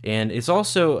greatly. and it's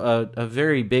also a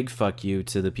very big fuck you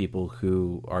to the people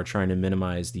who are trying to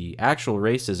minimize the actual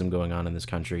racism going on in this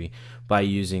country by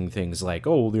using things like,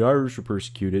 "Oh, the Irish are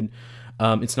persecuted."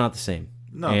 It's not the same.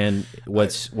 No. And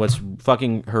what's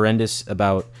fucking horrendous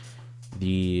about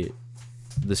the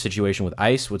situation with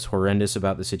ICE, what's horrendous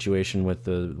about the situation with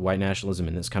the white nationalism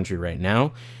in this country right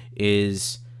now,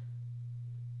 is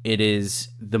it is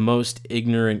the most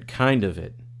ignorant kind of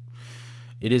it.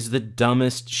 It is the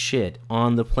dumbest shit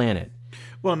on the planet.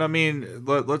 Well, and I mean,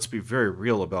 let's be very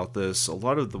real about this. A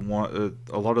lot of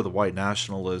the white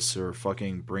nationalists who are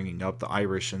fucking bringing up the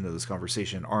Irish into this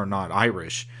conversation are not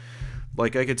Irish.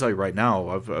 Like, I can tell you right now,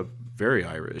 I'm very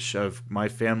Irish. My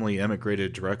family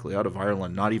immigrated directly out of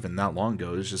Ireland not even that long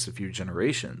ago. It was just a few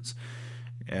generations.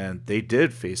 And they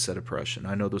did face that oppression.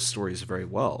 I know those stories very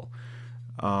well.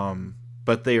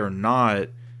 But they are not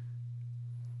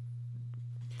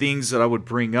things that I would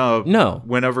bring up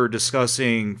whenever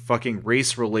discussing fucking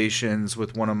race relations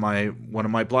with one of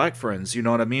my black friends. You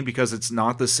know what I mean? Because it's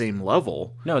not the same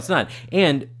level. No, it's not.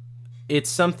 And it's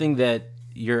something that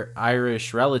your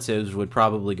Irish relatives would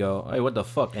probably go, "Hey, what the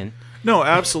fuck?" And no,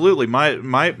 absolutely.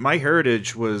 My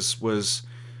heritage was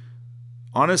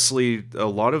honestly, a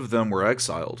lot of them were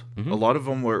exiled. Mm-hmm. A lot of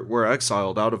them were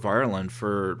exiled out of Ireland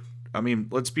for, I mean,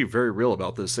 let's be very real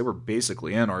about this. They were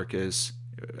basically anarchists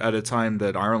at a time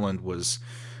that Ireland was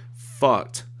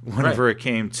fucked whenever it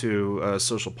came to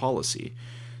social policy.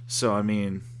 So, I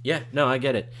mean... Yeah, no, I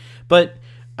get it. But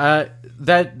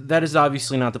that is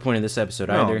obviously not the point of this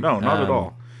episode either. No, not at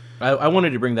all. I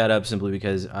wanted to bring that up simply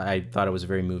because I thought it was a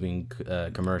very moving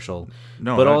commercial.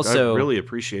 No, but I really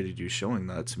appreciated you showing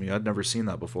that to me. I'd never seen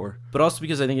that before. But also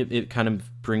because I think it kind of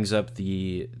brings up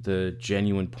the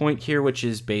genuine point here, which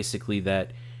is basically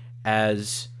that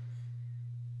as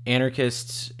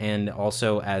anarchists and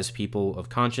also as people of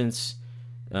conscience,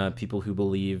 people who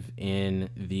believe in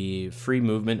the free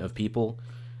movement of people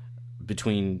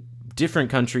between different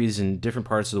countries and different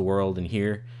parts of the world and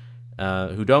here,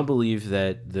 who don't believe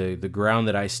that the ground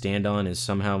that I stand on is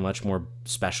somehow much more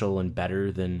special and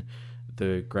better than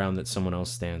the ground that someone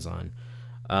else stands on.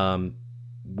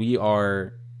 We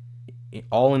are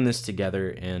all in this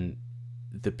together, and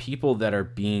the people that are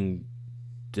being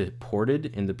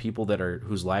deported and the people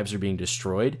whose lives are being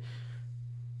destroyed,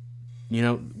 you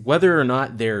know, whether or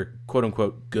not they're quote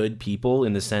unquote good people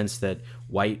in the sense that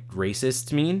white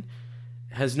racists mean,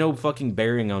 has no fucking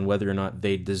bearing on whether or not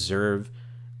they deserve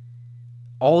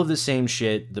all of the same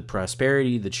shit, the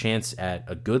prosperity, the chance at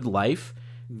a good life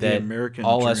that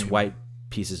all us white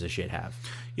pieces of shit have.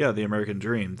 Yeah, the American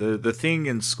dream. The thing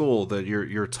in school that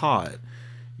you're taught,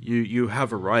 you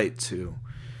have a right to.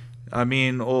 I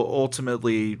mean,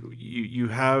 ultimately, you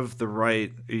have the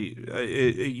right.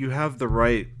 You have the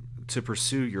right to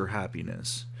pursue your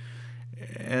happiness,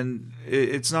 and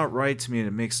it's not right to me, and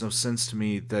it makes no sense to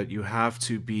me that you have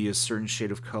to be a certain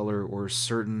shade of color or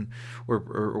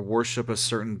worship a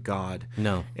certain god.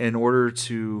 No. In order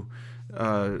to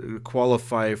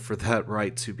qualify for that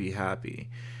right to be happy.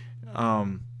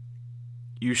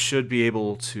 You should be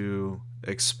able to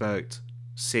expect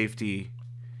safety.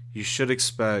 You should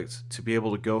expect to be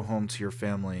able to go home to your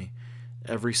family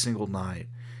every single night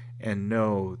and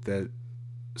know that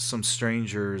some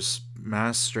strangers,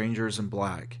 masked strangers in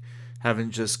black,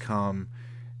 haven't just come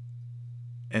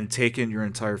and taken your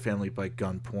entire family by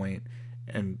gunpoint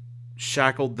and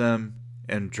shackled them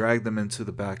and dragged them into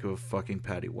the back of a fucking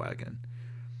paddy wagon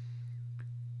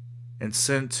and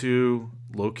sent to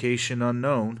location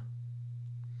unknown.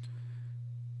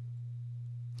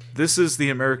 This is the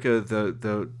America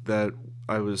that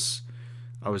I was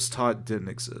taught didn't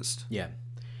exist. Yeah.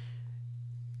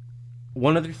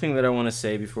 One other thing that I want to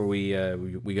say before we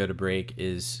go to break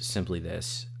is simply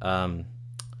this: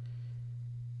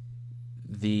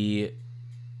 the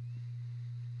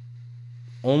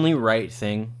only right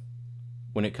thing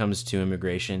when it comes to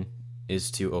immigration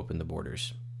is to open the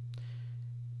borders.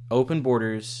 Open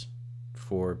borders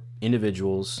for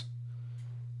individuals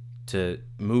to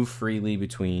move freely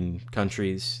between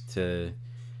countries, to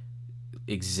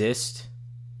exist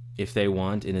if they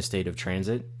want in a state of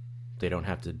transit. They don't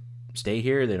have to stay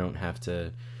here. They don't have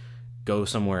to go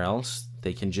somewhere else.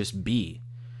 They can just be.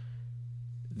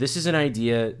 This is an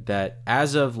idea that,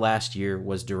 as of last year,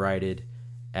 was derided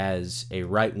as a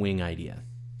right-wing idea.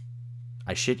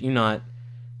 I shit you not,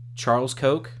 Charles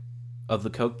Koch, of the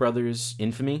Koch brothers'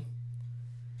 infamy,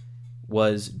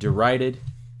 was derided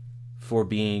for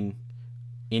being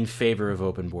in favor of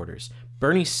open borders.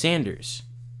 Bernie Sanders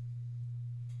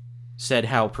said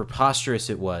how preposterous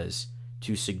it was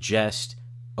to suggest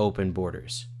open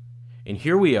borders. And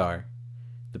here we are,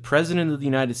 the President of the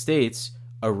United States,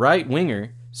 a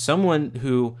right-winger, someone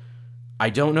who, I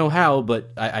don't know how,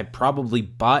 but I probably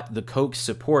bought the Koch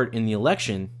support in the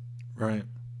election, Right.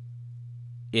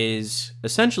 is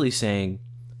essentially saying,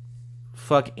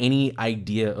 fuck any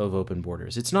idea of open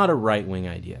borders. It's not a right-wing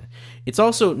idea. It's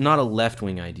also not a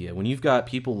left-wing idea. When you've got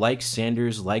people like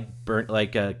Sanders, like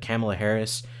Kamala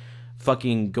Harris,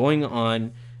 fucking going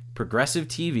on progressive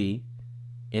TV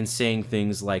and saying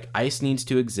things like ICE needs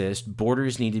to exist,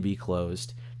 borders need to be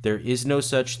closed, there is no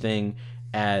such thing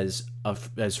as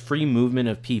free movement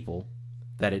of people,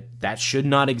 that should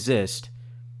not exist.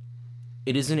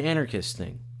 It is an anarchist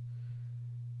thing.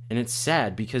 And it's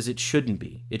sad because it shouldn't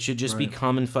be. It should just be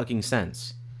common fucking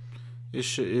sense. It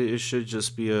should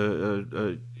just be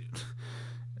a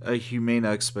humane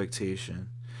expectation.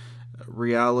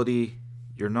 Reality,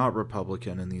 you're not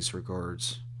Republican in these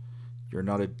regards. You're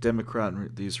not a Democrat in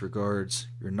these regards.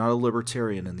 You're not a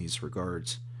libertarian in these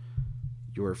regards.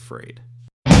 You're afraid.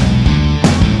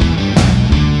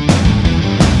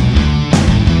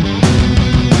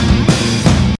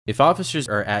 If officers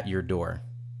are at your door,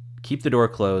 keep the door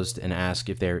closed and ask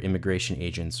if they are immigration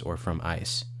agents or from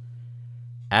ICE.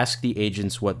 Ask the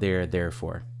agents what they are there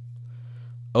for.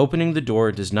 Opening the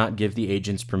door does not give the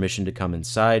agents permission to come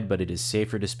inside, but it is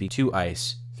safer to speak to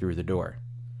ICE through the door.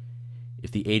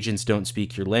 If the agents don't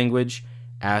speak your language,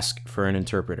 ask for an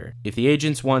interpreter. If the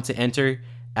agents want to enter,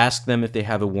 ask them if they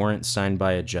have a warrant signed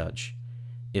by a judge.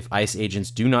 If ICE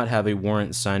agents do not have a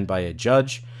warrant signed by a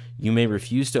judge, you may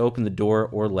refuse to open the door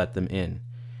or let them in.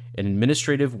 An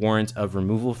administrative warrant of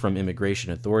removal from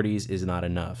immigration authorities is not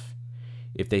enough.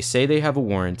 If they say they have a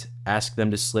warrant, ask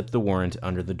them to slip the warrant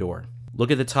under the door.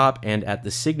 Look at the top and at the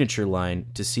signature line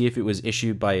to see if it was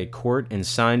issued by a court and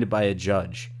signed by a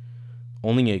judge.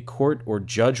 Only a court or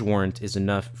judge warrant is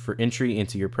enough for entry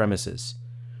into your premises.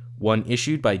 One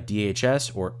issued by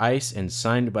DHS or ICE and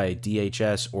signed by a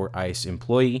DHS or ICE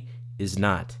employee is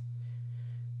not.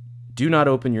 Do not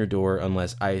open your door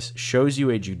unless ICE shows you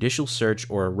a judicial search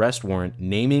or arrest warrant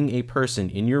naming a person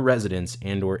in your residence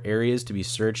and/or areas to be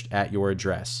searched at your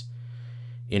address.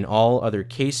 In all other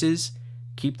cases,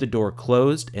 keep the door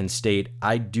closed and state,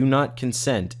 "I do not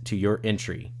consent to your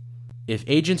entry." If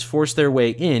agents force their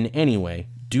way in anyway,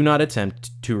 do not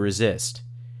attempt to resist.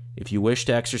 If you wish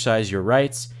to exercise your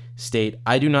rights, state,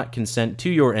 "I do not consent to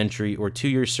your entry or to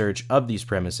your search of these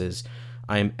premises.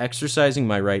 I am exercising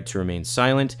my right to remain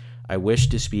silent. I wish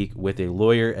to speak with a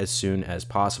lawyer as soon as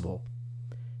possible."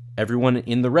 Everyone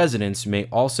in the residence may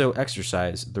also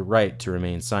exercise the right to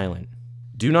remain silent.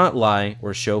 Do not lie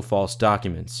or show false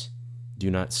documents. Do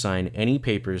not sign any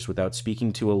papers without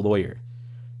speaking to a lawyer.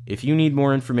 If you need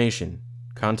more information,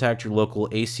 contact your local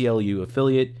ACLU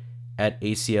affiliate at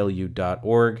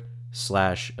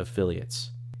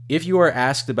aclu.org/affiliates. If you are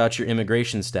asked about your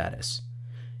immigration status,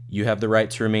 you have the right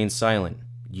to remain silent.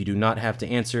 You do not have to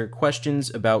answer questions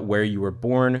about where you were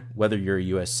born, whether you're a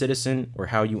U.S. citizen, or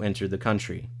how you entered the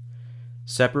country.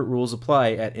 Separate rules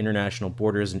apply at international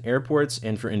borders and airports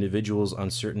and for individuals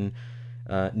on certain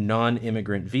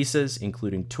non-immigrant visas,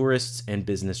 including tourists and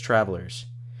business travelers.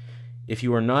 If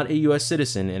you are not a U.S.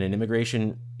 citizen and an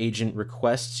immigration agent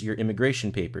requests your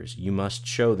immigration papers, you must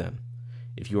show them.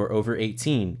 If you are over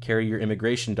 18, carry your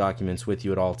immigration documents with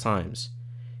you at all times.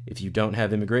 If you don't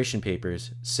have immigration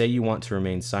papers, say you want to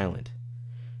remain silent.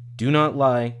 Do not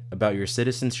lie about your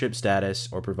citizenship status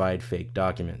or provide fake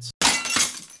documents.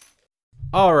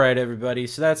 All right, everybody,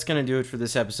 so that's going to do it for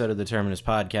this episode of the Terminus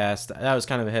Podcast. That was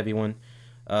kind of a heavy one.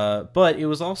 But it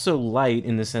was also light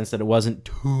in the sense that it wasn't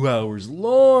 2 hours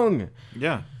long.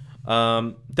 Yeah.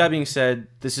 That being said,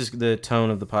 this is the tone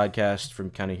of the podcast from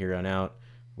kind of here on out.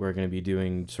 We're going to be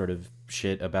doing sort of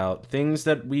shit about things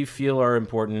that we feel are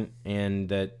important and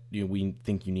that we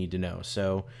think you need to know.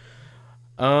 So,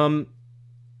 thank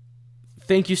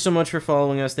you so much for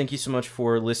following us. Thank you so much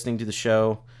for listening to the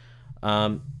show.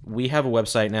 We have a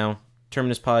website now.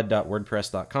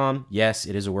 terminuspod.wordpress.com. Yes,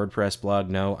 it is a WordPress blog.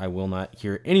 No, I will not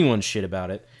hear anyone shit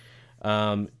about it.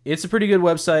 It's a pretty good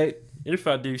website, if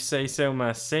I do say so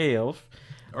myself.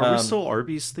 Are we still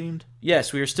Arby's themed?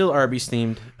 Yes, we are still Arby's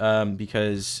themed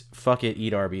because fuck it,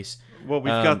 eat Arby's. Well,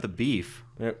 we've got the beef.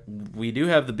 We do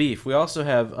have the beef. We also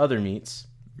have other meats.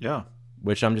 Yeah.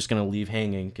 Which I'm just going to leave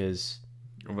hanging because...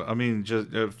 I mean, just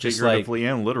figuratively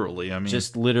and literally. I mean,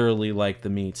 just literally like the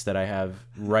meats that I have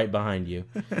right behind you.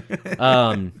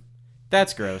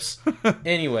 That's gross.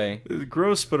 Anyway,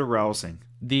 gross but arousing.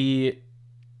 The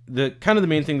kind of the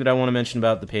main thing that I want to mention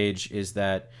about the page is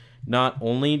that not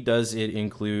only does it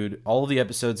include all of the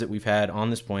episodes that we've had on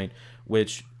this point,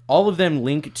 which all of them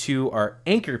link to our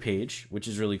Anchor page, which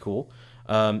is really cool.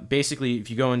 Basically, if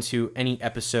you go into any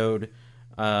episode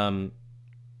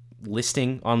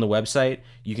listing on the website,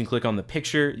 you can click on the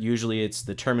picture. Usually it's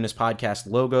the Terminus Podcast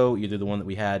logo, either the one that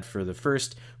we had for the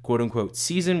first quote-unquote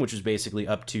season, which was basically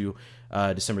up to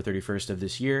December 31st of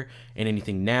this year, and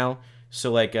anything now.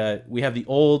 So like we have the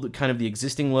old kind of the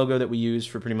existing logo that we use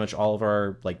for pretty much all of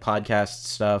our like podcast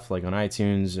stuff, like on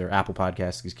iTunes or Apple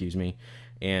Podcasts, excuse me,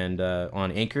 and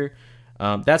on Anchor.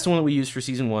 That's the one that we use for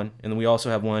season 1, and then we also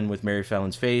have one with Mary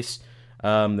Fallon's face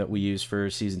that we use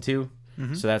for season 2.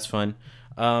 Mm-hmm. So that's fun.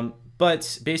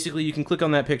 But basically you can click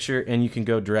on that picture and you can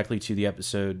go directly to the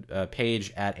episode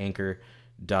page at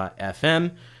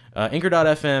anchor.fm,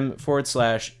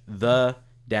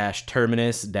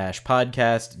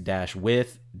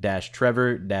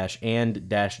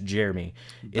 anchor.fm/the-terminus-podcast-with-Trevor-and-Jeremy.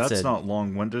 That's not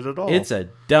long-winded at all. It's a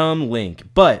dumb link,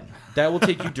 but that will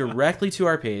take you directly to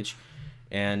our page.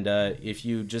 And if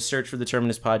you just search for the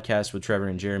Terminus Podcast with Trevor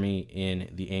and Jeremy in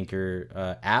the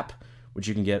Anchor app, which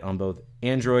you can get on both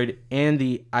Android and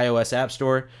the iOS App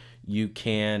Store, you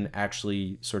can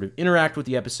actually sort of interact with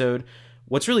the episode.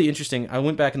 What's really interesting, I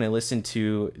went back and I listened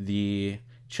to the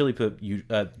Chili Poop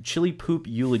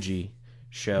Eulogy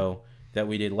show that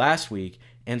we did last week,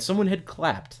 and someone had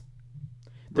clapped.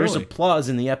 There's Really? applause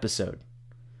in the episode,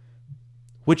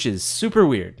 which is super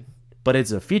weird, but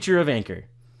it's a feature of Anchor.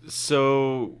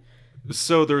 So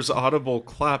there's audible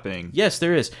clapping. Yes,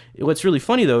 there is. What's really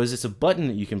funny, though, is it's a button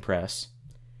that you can press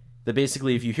that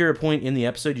basically, if you hear a point in the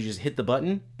episode, you just hit the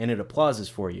button, and it applauses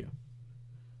for you.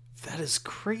 That is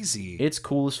crazy. It's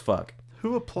cool as fuck.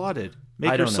 Who applauded? Make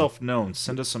I don't yourself known.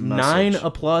 Send us a message. 9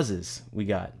 applauses we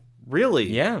got. Really?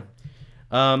 Yeah.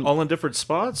 All in different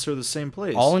spots or the same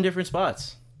place? All in different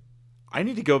spots. I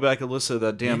need to go back and listen to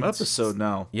that damn episode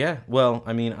now. Yeah. Well,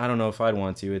 I mean, I don't know if I'd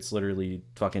want to. It's literally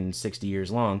fucking 60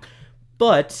 years long.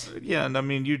 But Yeah, and I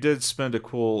mean, you did spend a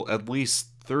cool at least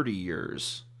 30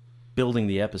 years. building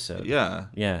the episode. Yeah.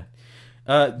 Yeah.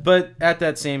 But at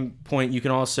that same point, you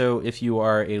can also, if you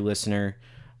are a listener,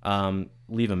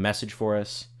 leave a message for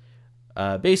us.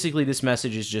 Basically, this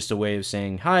message is just a way of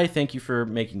saying, hi, thank you for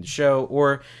making the show.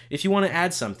 Or if you want to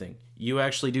add something, you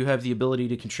actually do have the ability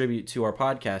to contribute to our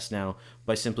podcast now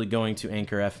by simply going to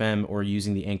Anchor FM or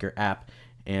using the Anchor app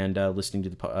and listening to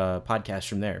the podcast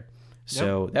from there.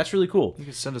 So that's really cool. You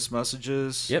can send us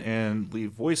messages Yep. and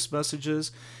leave voice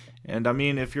messages. And I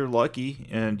mean, if you're lucky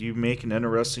and you make an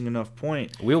interesting enough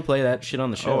point, We'll play that shit on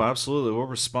the show. oh, absolutely, we'll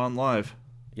respond live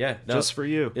Yeah, no, just for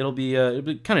you. It'll be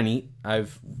kind of neat. I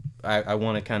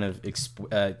want to kind of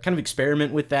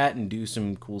experiment with that and do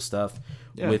some cool stuff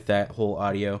with that whole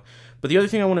audio. But the other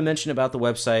thing I want to mention about the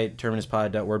website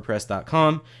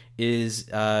terminuspod.wordpress.com is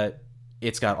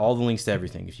it's got all the links to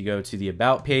everything. If you go to the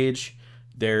About page,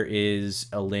 there is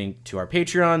a link to our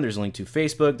Patreon. There's a link to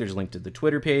Facebook. There's a link to the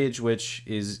Twitter page, which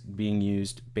is being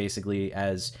used basically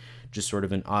as just sort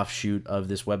of an offshoot of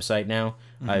this website now.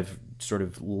 Mm-hmm. I've sort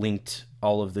of linked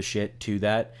all of the shit to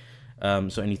that.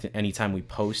 So anytime we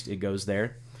post, it goes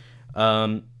there.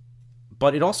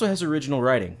 But it also has original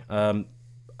writing.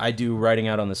 I do writing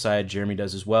out on the side. Jeremy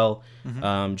does as well.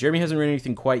 Jeremy hasn't written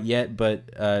anything quite yet, but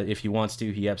if he wants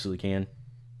to, he absolutely can.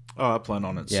 Oh, I plan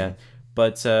on it. Yeah, So.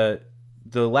 but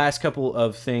the last couple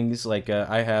of things, like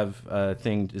I have a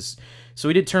thing is, so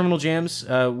we did Terminal Jams.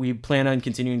 We plan on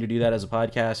continuing to do that as a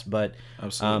podcast, but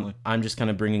Absolutely. I'm just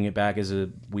kind of bringing it back as a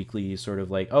weekly sort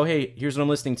of like, oh hey, here's what I'm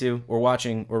listening to or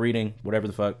watching or reading, whatever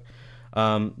the fuck.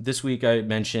 This week I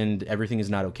mentioned Everything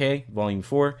Is Not Okay, Volume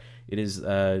 4. It is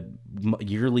a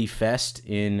yearly fest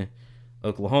in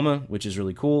Oklahoma, which is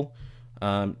really cool.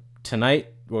 Tonight,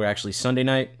 or actually Saturday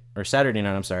night,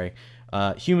 I'm sorry.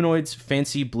 Humanoids,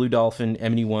 Fancy, Blue Dolphin,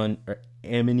 Enemy 1,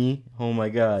 oh my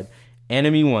god.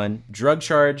 Enemy 1, Drug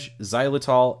Charge,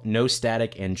 Xylitol, No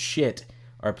Static, and Shit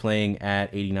are playing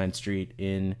at 89th Street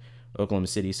in Oklahoma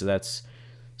City, so that's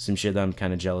some shit that I'm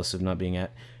kind of jealous of not being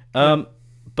at.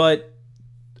 But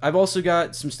I've also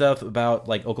got some stuff about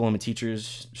like Oklahoma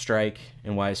teachers strike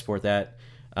and why I support that.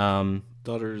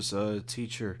 Daughter's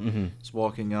teacher is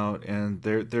walking out, and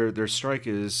their strike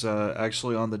is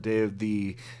actually on the day of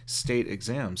the state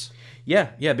exams.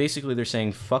 Yeah. Basically, they're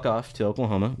saying fuck off to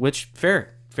Oklahoma, which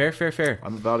fair.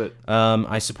 I'm about it.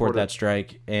 I support that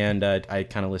strike, and I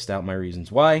kind of list out my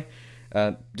reasons why.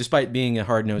 Despite being a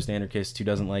hard-nosed anarchist who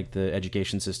doesn't like the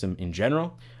education system in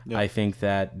general, I think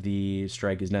that the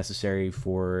strike is necessary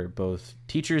for both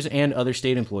teachers and other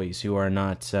state employees who are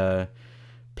not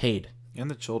paid. And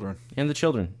the children.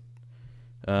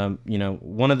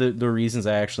 One of the reasons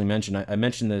I actually mentioned, I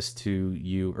mentioned this to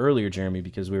you earlier, Jeremy,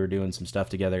 because we were doing some stuff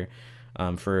together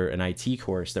for an IT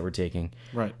course that we're taking.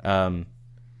 Right.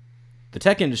 The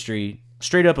tech industry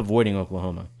straight up avoiding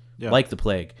Oklahoma. Like the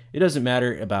plague. It doesn't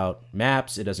matter about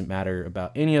maps. It doesn't matter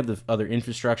about any of the other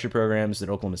infrastructure programs that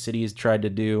Oklahoma City has tried to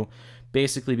do.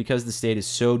 Basically, because the state is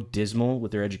so dismal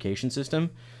with their education system,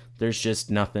 there's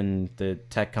just nothing the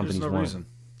tech companies There's no want. reason.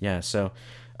 Yeah, so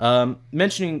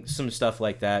mentioning some stuff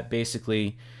like that,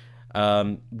 basically,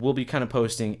 we'll be kind of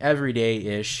posting every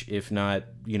day-ish, if not,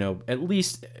 at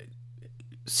least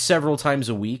several times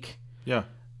a week. Yeah.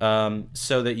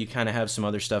 So that you kind of have some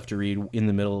other stuff to read in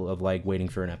the middle of like waiting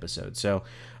for an episode. So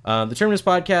the Terminus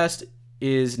podcast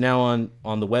is now on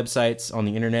the websites, on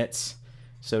the internets,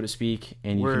 so to speak,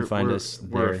 and you can find us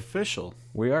there. We're official.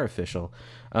 We are official.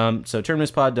 So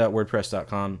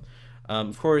terminuspod.wordpress.com.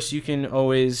 Of course, you can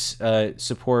always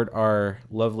support our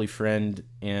lovely friend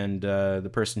and the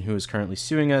person who is currently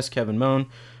suing us, Kevin Moan,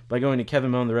 by going to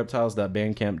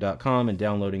kevinmoanthereptiles.bandcamp.com and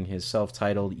downloading his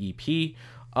self-titled EP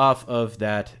off of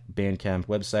that Bandcamp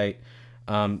website.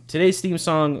 Today's theme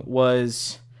song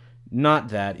was not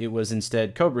that. It was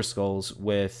instead Cobra Skulls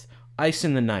with Ice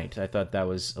in the Night. I thought that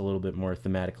was a little bit more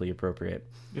thematically appropriate.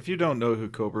 If you don't know who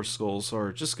Cobra Skulls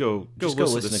are, just go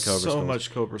listen to Cobra Skulls.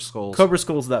 much Cobra Skulls.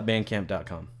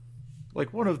 CobraSkulls.bandcamp.com.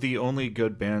 Like one of the only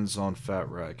good bands on Fat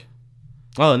Wreck.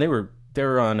 Oh, and they were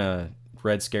on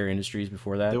Red Scare Industries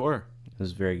before that. They were. It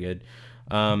was very good.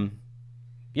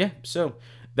 So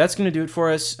that's going to do it for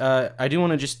us. I do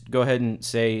want to just go ahead and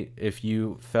say, if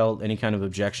you felt any kind of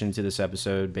objection to this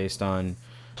episode based on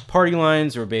party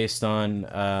lines or based on,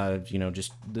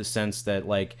 just the sense that,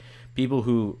 like, people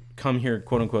who come here,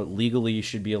 quote-unquote, legally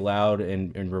should be allowed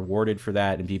and rewarded for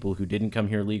that, and people who didn't come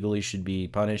here legally should be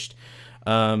punished,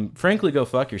 frankly, go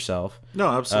fuck yourself. No,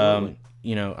 absolutely.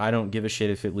 I don't give a shit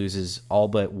if it loses all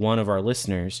but one of our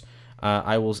listeners.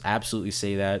 I will absolutely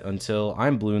say that until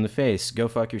I'm blue in the face. Go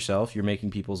fuck yourself. You're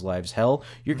making people's lives hell.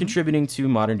 You're contributing to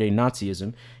modern-day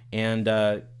Nazism.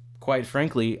 And quite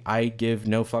frankly, I give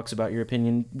no fucks about your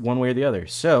opinion one way or the other.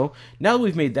 So now that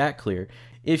we've made that clear,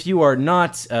 if you are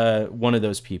not one of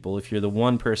those people, if you're the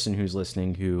one person who's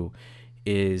listening who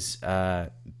is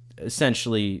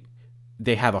essentially,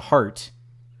 they have a heart,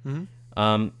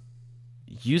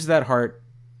 use that heart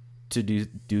to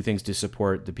do things to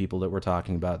support the people that we're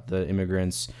talking about, the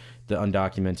immigrants, the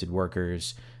undocumented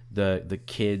workers, the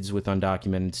kids with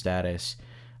undocumented status.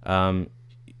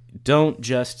 Don't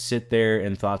just sit there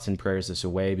and thoughts and prayers this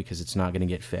away, because it's not going to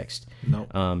get fixed.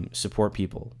 No. Support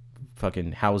people.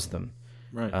 Fucking house them.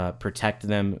 Right. Protect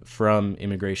them from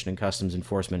immigration and customs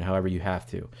enforcement however you have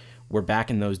to. We're back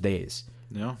in those days.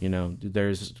 Yeah.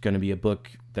 There's going to be a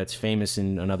book that's famous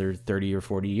in another 30 or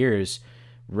 40 years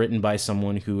written by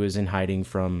someone who is in hiding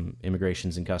from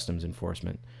immigrations and customs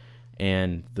enforcement.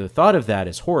 And the thought of that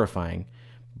is horrifying,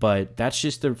 but that's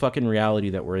just the fucking reality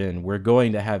that we're in. We're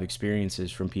going to have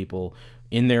experiences from people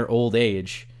in their old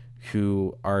age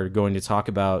who are going to talk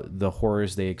about the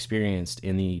horrors they experienced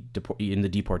in the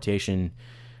deportation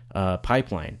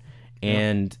pipeline.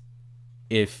 And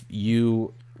if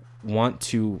you want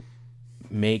to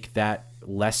make that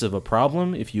less of a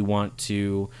problem, if you want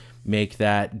to make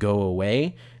that go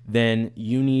away, then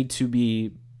you need to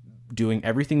be doing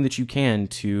everything that you can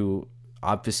to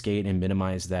obfuscate and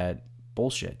minimize that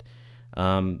bullshit.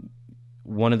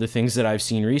 One of the things that I've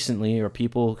seen recently are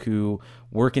people who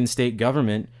work in state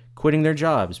government quitting their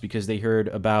jobs because they heard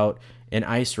about an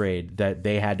ICE raid that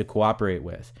they had to cooperate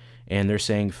with. And they're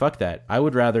saying, fuck that. I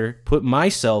would rather put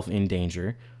myself in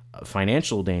danger,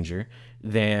 financial danger,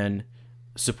 than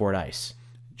support ICE.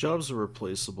 Jobs are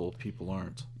replaceable, people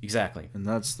aren't. Exactly. And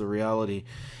that's the reality.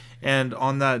 And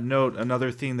on that note,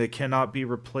 another thing that cannot be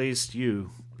replaced,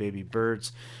 you, baby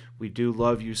birds. We do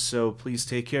love you, so please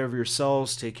take care of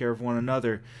yourselves, take care of one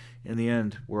another. In the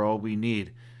end, we're all we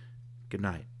need. Good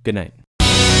night. Good night.